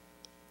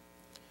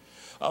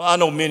 I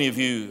know many of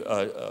you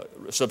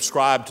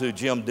subscribe to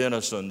Jim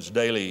Dennison's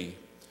daily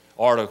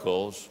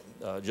articles,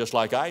 just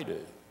like I do.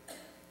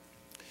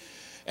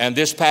 And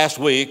this past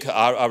week,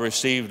 I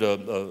received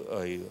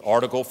an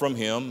article from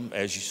him,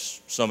 as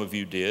some of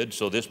you did,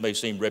 so this may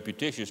seem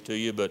repetitious to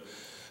you, but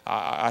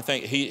I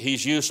think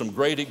he's used some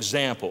great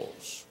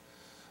examples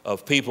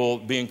of people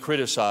being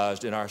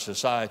criticized in our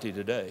society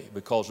today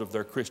because of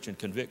their Christian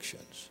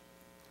convictions.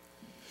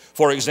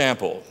 For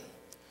example,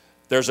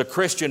 there's a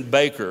Christian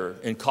baker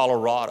in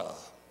Colorado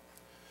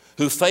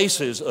who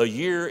faces a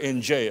year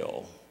in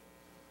jail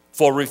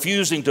for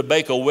refusing to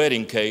bake a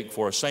wedding cake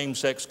for a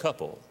same-sex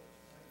couple.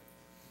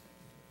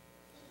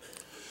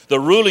 The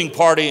ruling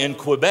party in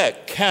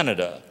Quebec,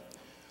 Canada,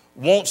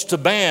 wants to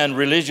ban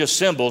religious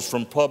symbols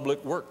from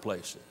public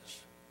workplaces.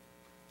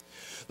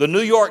 The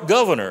New York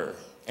governor,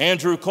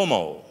 Andrew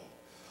Cuomo,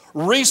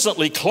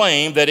 recently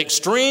claimed that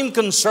extreme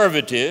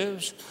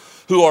conservatives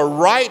who are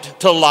right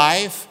to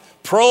life,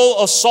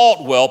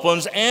 pro-assault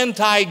weapons,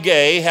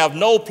 anti-gay have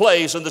no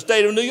place in the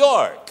state of New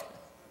York.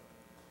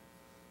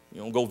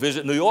 You want to go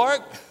visit New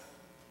York?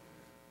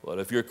 Well,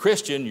 if you're a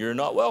Christian, you're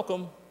not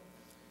welcome.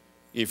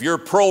 If you're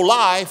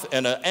pro-life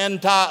and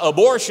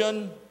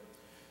anti-abortion,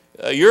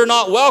 you're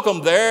not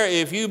welcome there.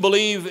 If you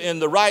believe in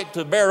the right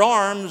to bear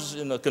arms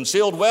and a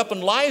concealed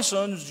weapon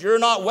license, you're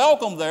not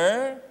welcome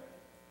there.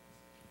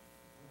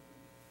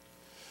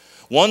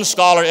 One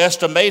scholar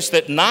estimates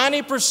that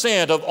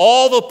 90% of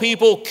all the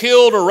people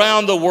killed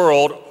around the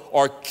world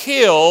are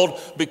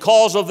killed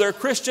because of their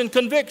Christian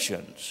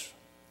convictions.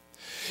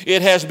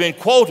 It has been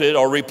quoted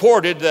or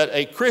reported that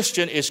a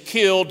Christian is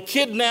killed,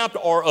 kidnapped,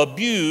 or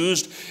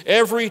abused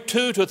every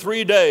 2 to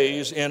 3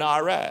 days in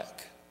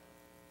Iraq.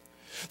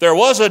 There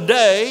was a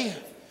day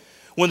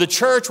when the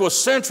church was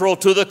central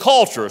to the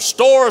culture.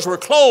 Stores were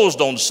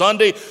closed on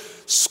Sunday.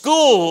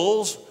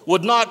 Schools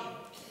would not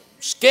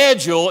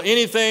schedule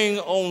anything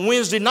on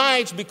Wednesday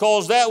nights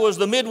because that was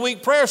the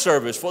midweek prayer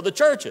service for the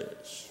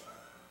churches.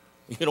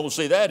 You don't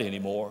see that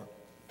anymore.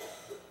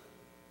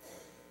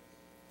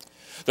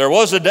 There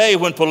was a day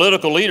when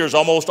political leaders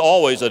almost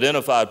always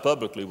identified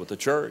publicly with the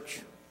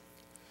church.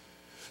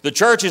 The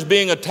church is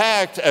being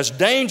attacked as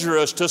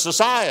dangerous to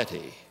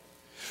society.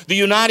 The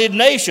United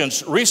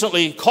Nations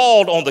recently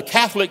called on the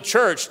Catholic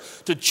Church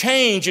to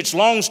change its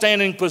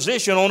long-standing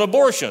position on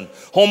abortion,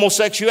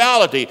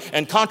 homosexuality,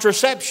 and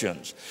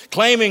contraceptions,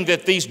 claiming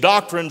that these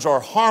doctrines are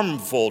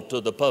harmful to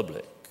the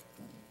public.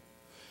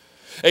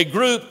 A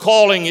group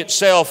calling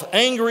itself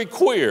Angry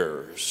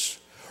Queers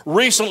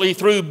recently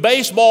threw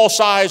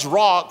baseball-sized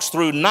rocks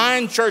through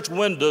 9 church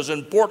windows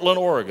in Portland,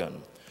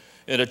 Oregon,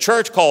 in a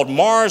church called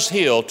Mars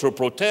Hill to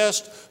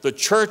protest the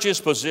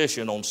church's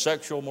position on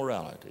sexual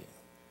morality.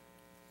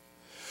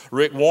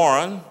 Rick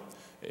Warren,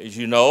 as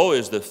you know,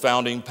 is the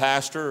founding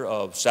pastor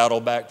of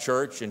Saddleback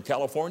Church in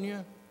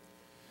California.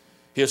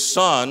 His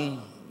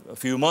son, a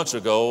few months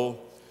ago,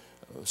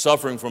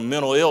 suffering from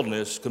mental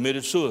illness,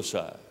 committed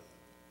suicide.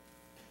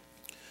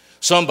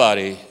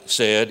 Somebody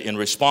said in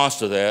response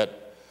to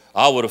that,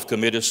 "I would have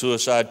committed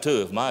suicide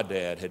too if my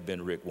dad had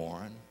been Rick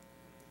Warren."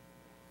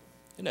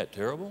 Isn't that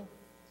terrible?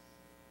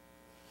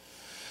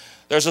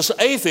 There's an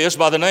atheist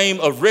by the name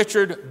of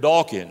Richard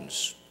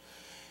Dawkins.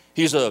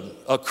 He's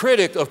a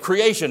critic of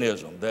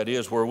creationism, that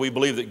is, where we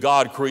believe that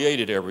God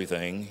created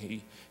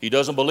everything. He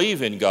doesn't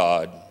believe in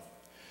God.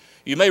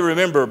 You may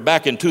remember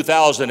back in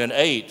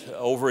 2008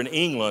 over in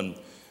England,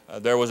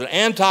 there was an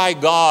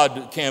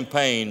anti-God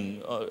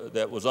campaign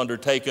that was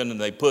undertaken,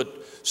 and they put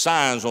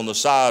signs on the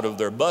side of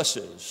their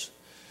buses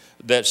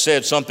that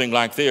said something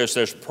like this: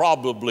 "There's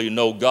probably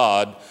no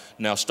God,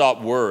 now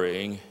stop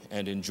worrying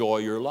and enjoy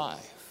your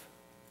life."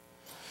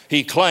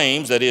 He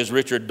claims, that is,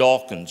 Richard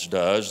Dawkins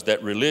does,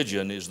 that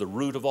religion is the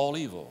root of all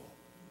evil.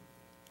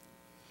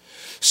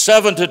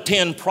 7 to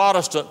 10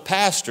 Protestant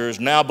pastors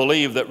now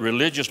believe that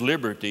religious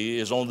liberty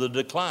is on the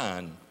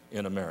decline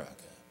in America.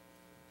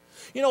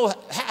 You know,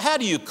 how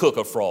do you cook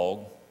a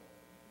frog?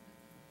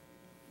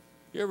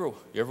 You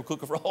ever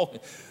cook a frog?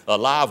 A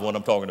live one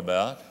I'm talking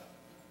about.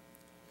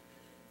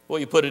 Well,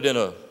 you put it in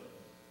a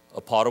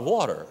pot of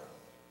water.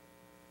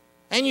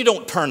 And you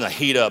don't turn the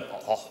heat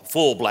up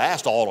full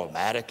blast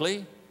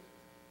automatically.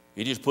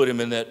 You just put him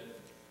in that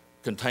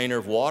container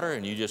of water,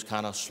 and you just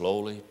kind of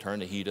slowly turn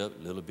the heat up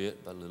little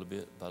bit by little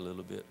bit by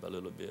little bit by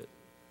little bit.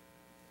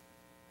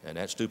 And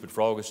that stupid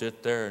frog will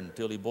sit there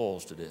until he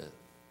boils to death.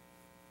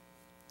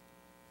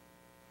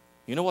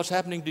 You know what's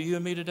happening to you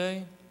and me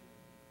today?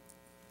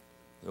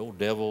 The old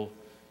devil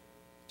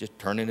just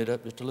turning it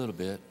up just a little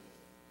bit,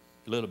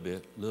 a little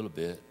bit, a little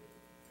bit,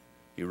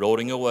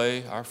 eroding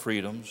away our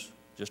freedoms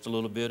just a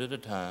little bit at a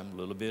time, a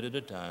little bit at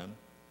a time,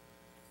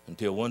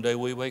 until one day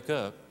we wake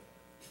up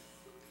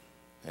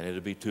and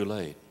it'll be too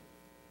late.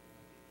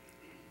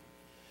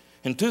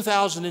 In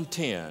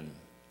 2010,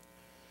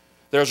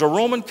 there's a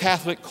Roman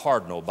Catholic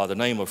cardinal by the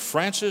name of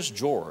Francis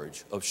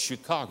George of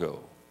Chicago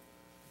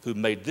who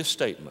made this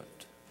statement: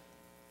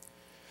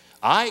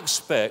 I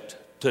expect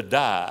to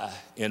die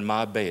in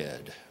my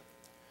bed.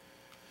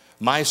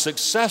 My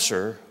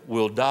successor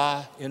will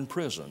die in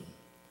prison,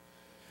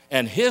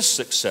 and his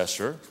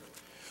successor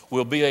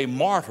will be a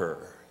martyr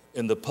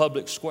in the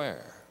public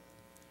square,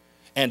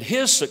 and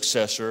his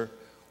successor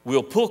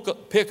will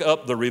pick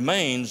up the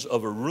remains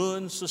of a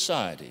ruined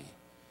society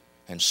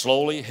and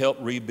slowly help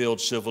rebuild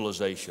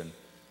civilization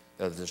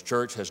as this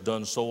church has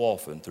done so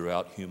often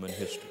throughout human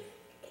history.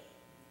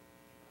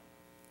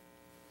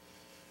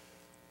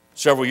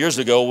 Several years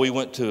ago, we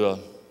went to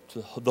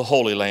the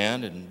Holy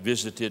Land and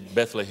visited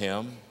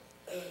Bethlehem.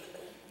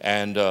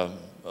 And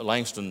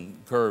Langston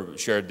Kerr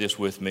shared this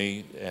with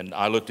me, and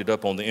I looked it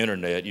up on the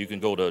internet. You can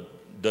go to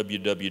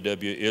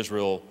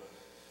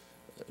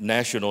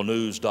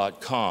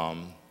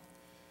www.israelnationalnews.com.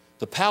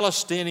 The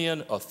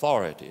Palestinian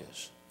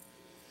authorities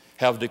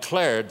have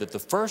declared that the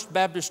First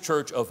Baptist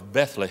Church of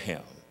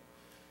Bethlehem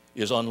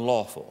is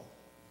unlawful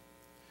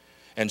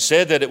and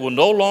said that it will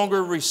no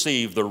longer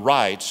receive the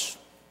rights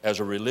as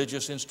a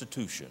religious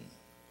institution.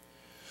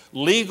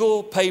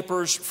 Legal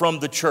papers from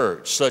the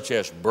church, such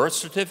as birth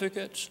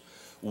certificates,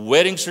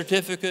 wedding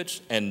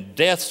certificates, and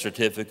death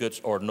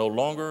certificates, are no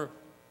longer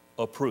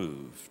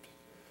approved.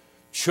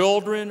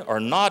 Children are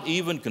not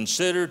even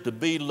considered to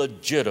be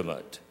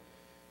legitimate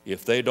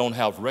if they don't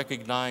have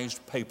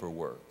recognized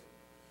paperwork.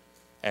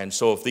 And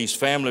so if these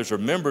families are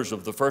members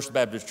of the First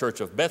Baptist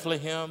Church of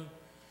Bethlehem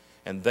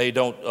and they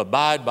don't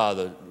abide by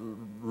the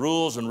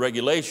rules and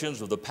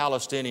regulations of the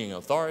Palestinian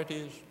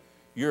authorities,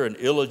 you're an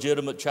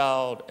illegitimate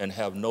child and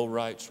have no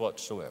rights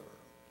whatsoever.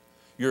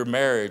 Your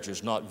marriage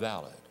is not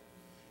valid.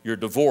 Your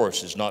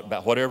divorce is not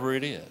valid, whatever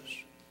it is.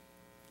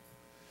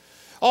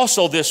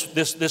 Also,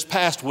 this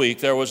past week,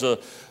 there was an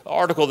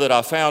article that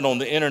I found on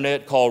the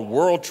internet called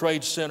World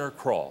Trade Center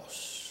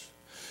Cross.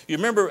 You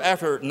remember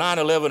after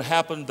 9/11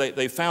 happened,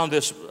 they found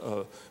this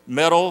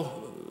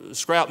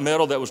scrap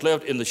metal that was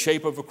left in the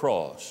shape of a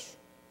cross.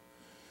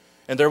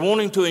 And they're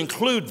wanting to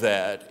include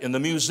that in the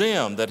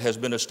museum that has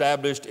been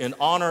established in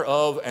honor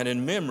of and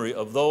in memory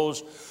of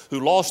those who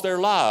lost their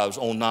lives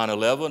on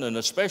 9/11, and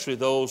especially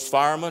those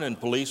firemen and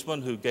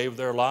policemen who gave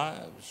their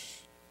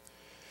lives.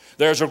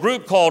 There's a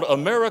group called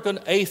American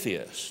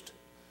Atheists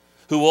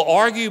who will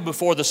argue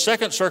before the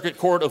Second Circuit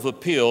Court of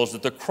Appeals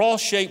that the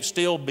cross-shaped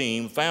steel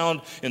beam found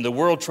in the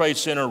World Trade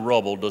Center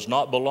rubble does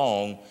not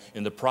belong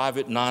in the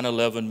private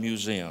 9/11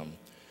 museum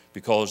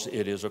because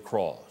it is a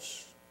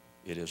cross.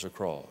 It is a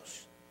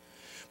cross.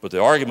 But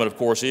the argument, of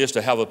course, is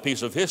to have a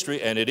piece of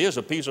history, and it is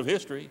a piece of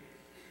history.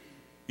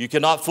 You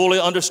cannot fully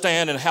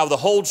understand and have the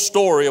whole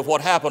story of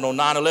what happened on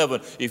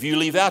 9/11 if you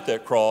leave out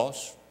that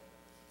cross.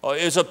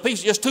 It's a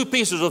piece, just two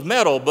pieces of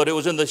metal, but it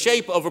was in the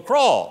shape of a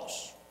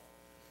cross.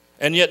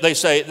 And yet they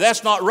say,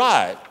 that's not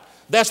right.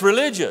 That's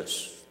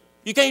religious.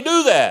 You can't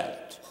do that.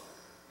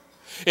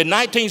 In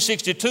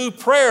 1962,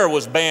 prayer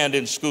was banned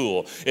in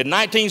school. In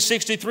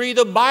 1963,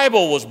 the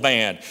Bible was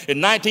banned. In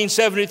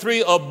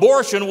 1973,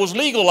 abortion was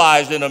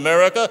legalized in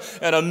America,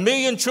 and 1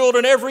 million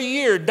children every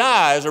year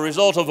die as a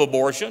result of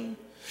abortion.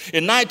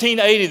 In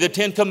 1980, the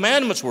Ten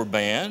Commandments were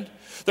banned.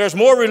 There's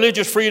more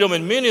religious freedom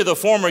in many of the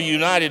former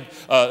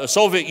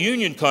Soviet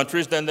Union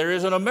countries than there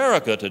is in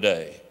America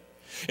today.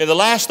 In the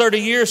last 30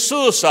 years,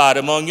 suicide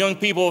among young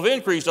people have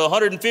increased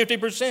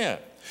 150%.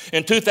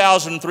 In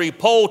 2003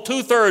 poll,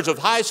 2/3 of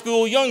high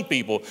school young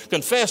people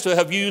confessed to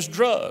have used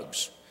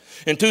drugs.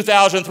 In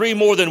 2003,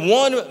 more than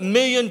 1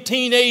 million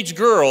teenage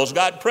girls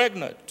got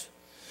pregnant.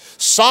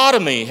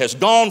 Sodomy has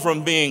gone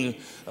from being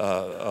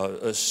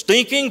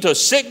stinking to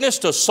sickness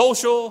to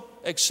social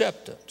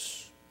acceptance.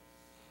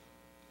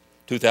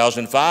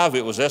 2005,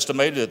 it was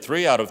estimated that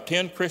 3 out of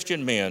 10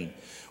 Christian men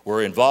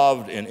were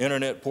involved in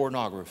internet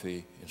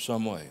pornography in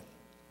some way.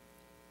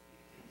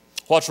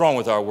 What's wrong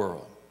with our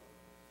world?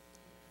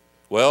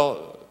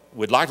 Well,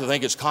 we'd like to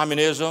think it's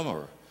communism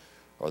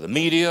or the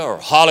media or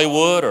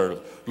Hollywood or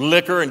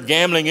liquor and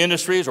gambling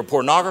industries or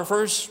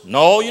pornographers.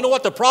 No, you know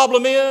what the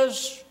problem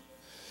is?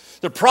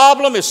 The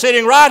problem is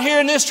sitting right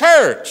here in this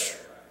church.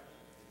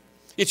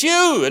 It's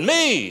you and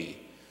me.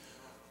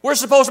 We're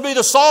supposed to be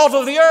the salt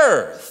of the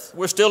earth.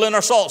 We're still in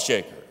our salt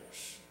shakers.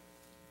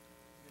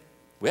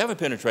 We haven't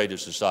penetrated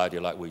society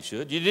like we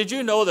should. Did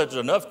you know that there's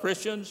enough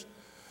Christians,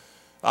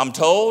 I'm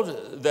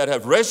told, that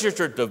have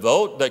registered to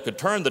vote that could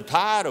turn the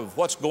tide of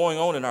what's going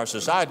on in our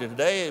society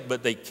today,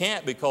 but they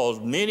can't because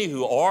many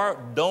who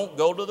don't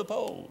go to the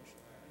polls.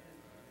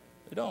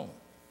 They don't.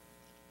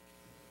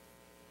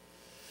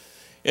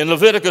 In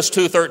Leviticus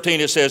 2:13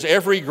 it says,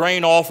 every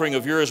grain offering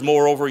of yours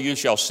moreover you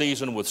shall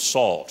season with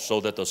salt, so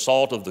that the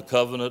salt of the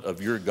covenant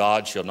of your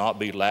God shall not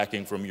be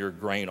lacking from your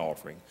grain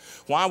offering.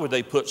 Why would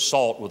they put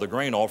salt with a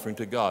grain offering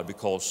to God?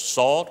 Because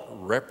salt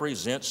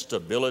represents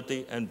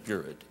stability and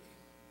purity.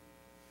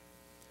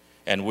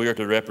 And we are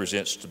to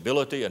represent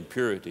stability and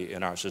purity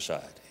in our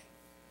society.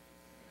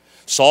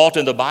 Salt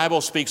in the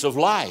Bible speaks of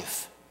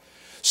life,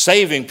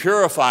 saving,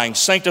 purifying,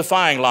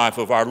 sanctifying life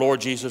of our Lord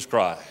Jesus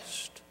Christ.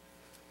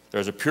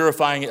 There's a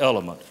purifying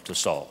element to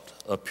salt,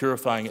 a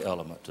purifying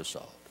element to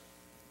salt.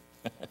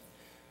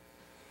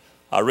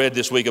 I read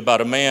this week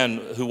about a man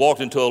who walked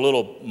into a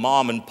little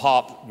mom and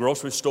pop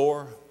grocery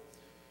store,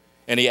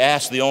 and he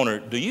asked the owner,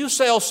 do you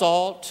sell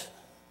salt?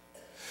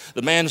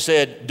 The man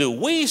said, do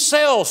we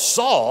sell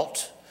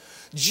salt?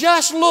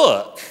 Just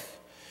look.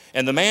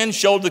 And the man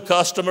showed the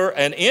customer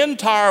an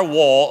entire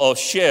wall of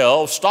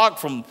shelves stocked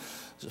from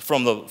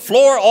the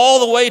floor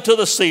all the way to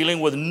the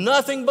ceiling with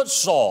nothing but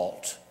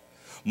salt.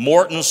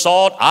 Morton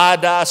salt,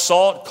 iodized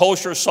salt,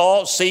 kosher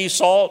salt, sea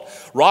salt,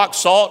 rock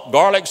salt,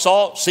 garlic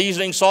salt,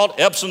 seasoning salt,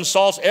 Epsom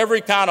salts, every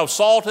kind of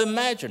salt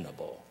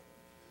imaginable.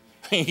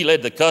 He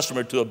led the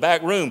customer to a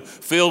back room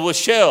filled with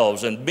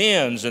shelves and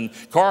bins and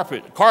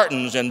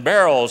cartons and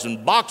barrels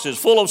and boxes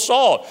full of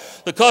salt.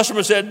 The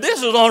customer said,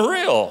 this is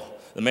unreal.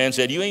 The man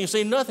said, you ain't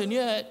seen nothing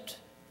yet.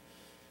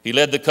 He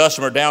led the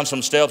customer down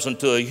some steps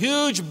into a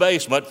huge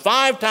basement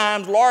 5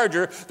 times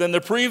larger than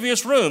the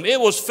previous room. It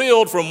was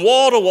filled from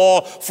wall to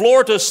wall,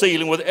 floor to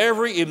ceiling with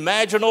every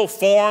imaginable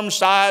form,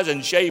 size,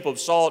 and shape of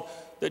salt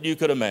that you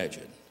could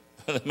imagine.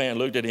 The man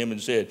looked at him and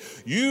said,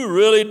 you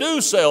really do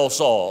sell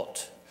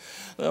salt.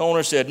 The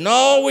owner said,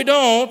 no, we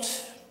don't.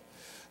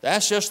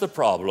 That's just the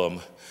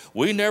problem.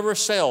 We never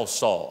sell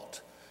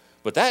salt.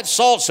 But that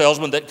salt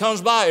salesman that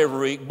comes by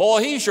every week,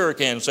 boy, he sure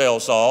can sell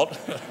salt.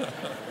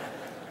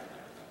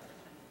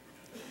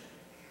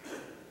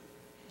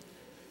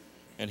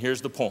 And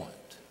here's the point.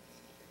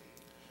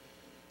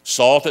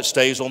 Salt that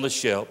stays on the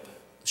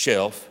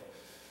shelf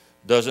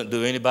doesn't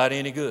do anybody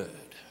any good.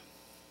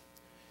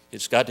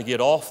 It's got to get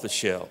off the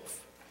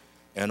shelf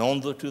and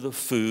onto the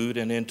food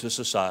and into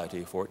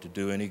society for it to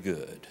do any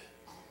good.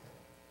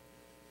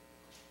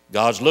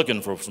 God's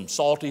looking for some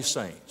salty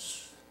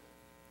saints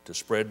to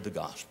spread the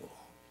gospel.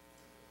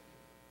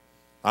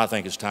 I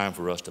think it's time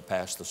for us to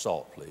pass the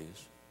salt,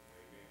 please.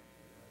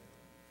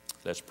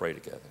 Let's pray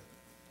together.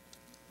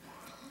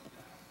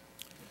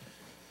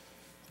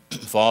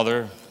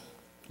 Father,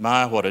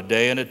 what a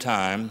day and a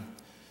time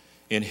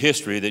in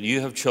history that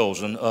you have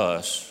chosen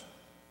us,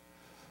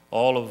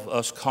 all of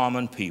us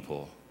common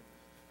people,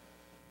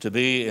 to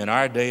be in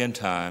our day and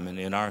time and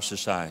in our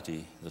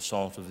society the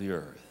salt of the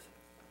earth.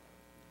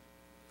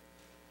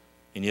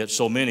 And yet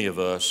so many of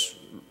us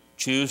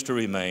choose to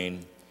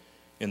remain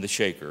in the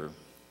shaker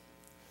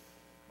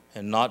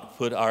and not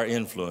put our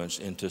influence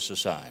into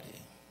society.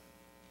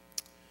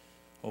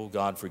 Oh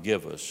God,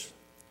 forgive us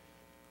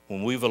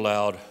when we've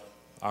allowed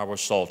our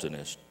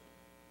saltiness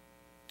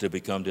to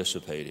become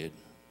dissipated,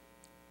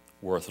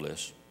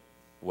 worthless,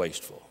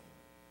 wasteful.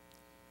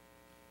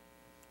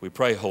 We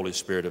pray, Holy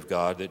Spirit of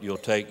God, that you'll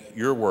take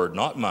your word,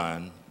 not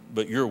mine,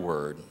 but your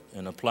word,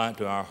 and apply it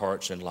to our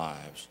hearts and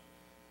lives.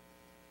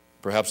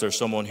 Perhaps there's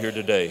someone here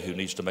today who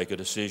needs to make a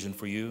decision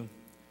for you,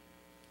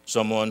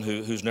 someone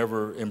who's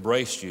never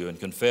embraced you and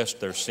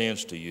confessed their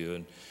sins to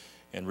you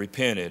and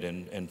repented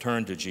and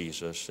turned to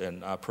Jesus.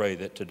 And I pray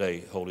that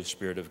today, Holy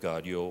Spirit of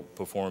God, you'll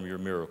perform your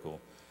miracle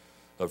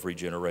of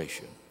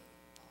regeneration.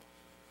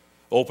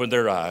 Open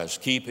their eyes.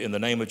 Keep, in the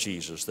name of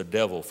Jesus, the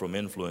devil from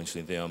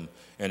influencing them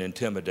and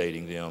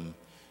intimidating them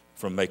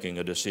from making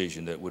a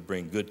decision that would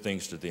bring good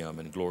things to them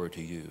and glory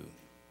to you.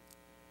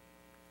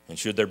 And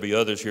should there be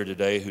others here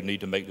today who need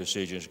to make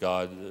decisions,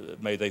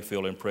 God, may they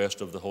feel impressed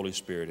of the Holy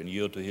Spirit and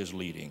yield to his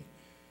leading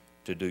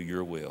to do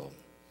your will.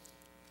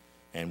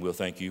 And we'll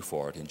thank you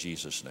for it in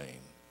Jesus'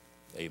 name.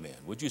 Amen.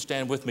 Would you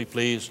stand with me,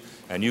 please?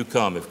 And you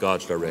come if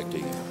God's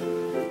directing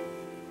you.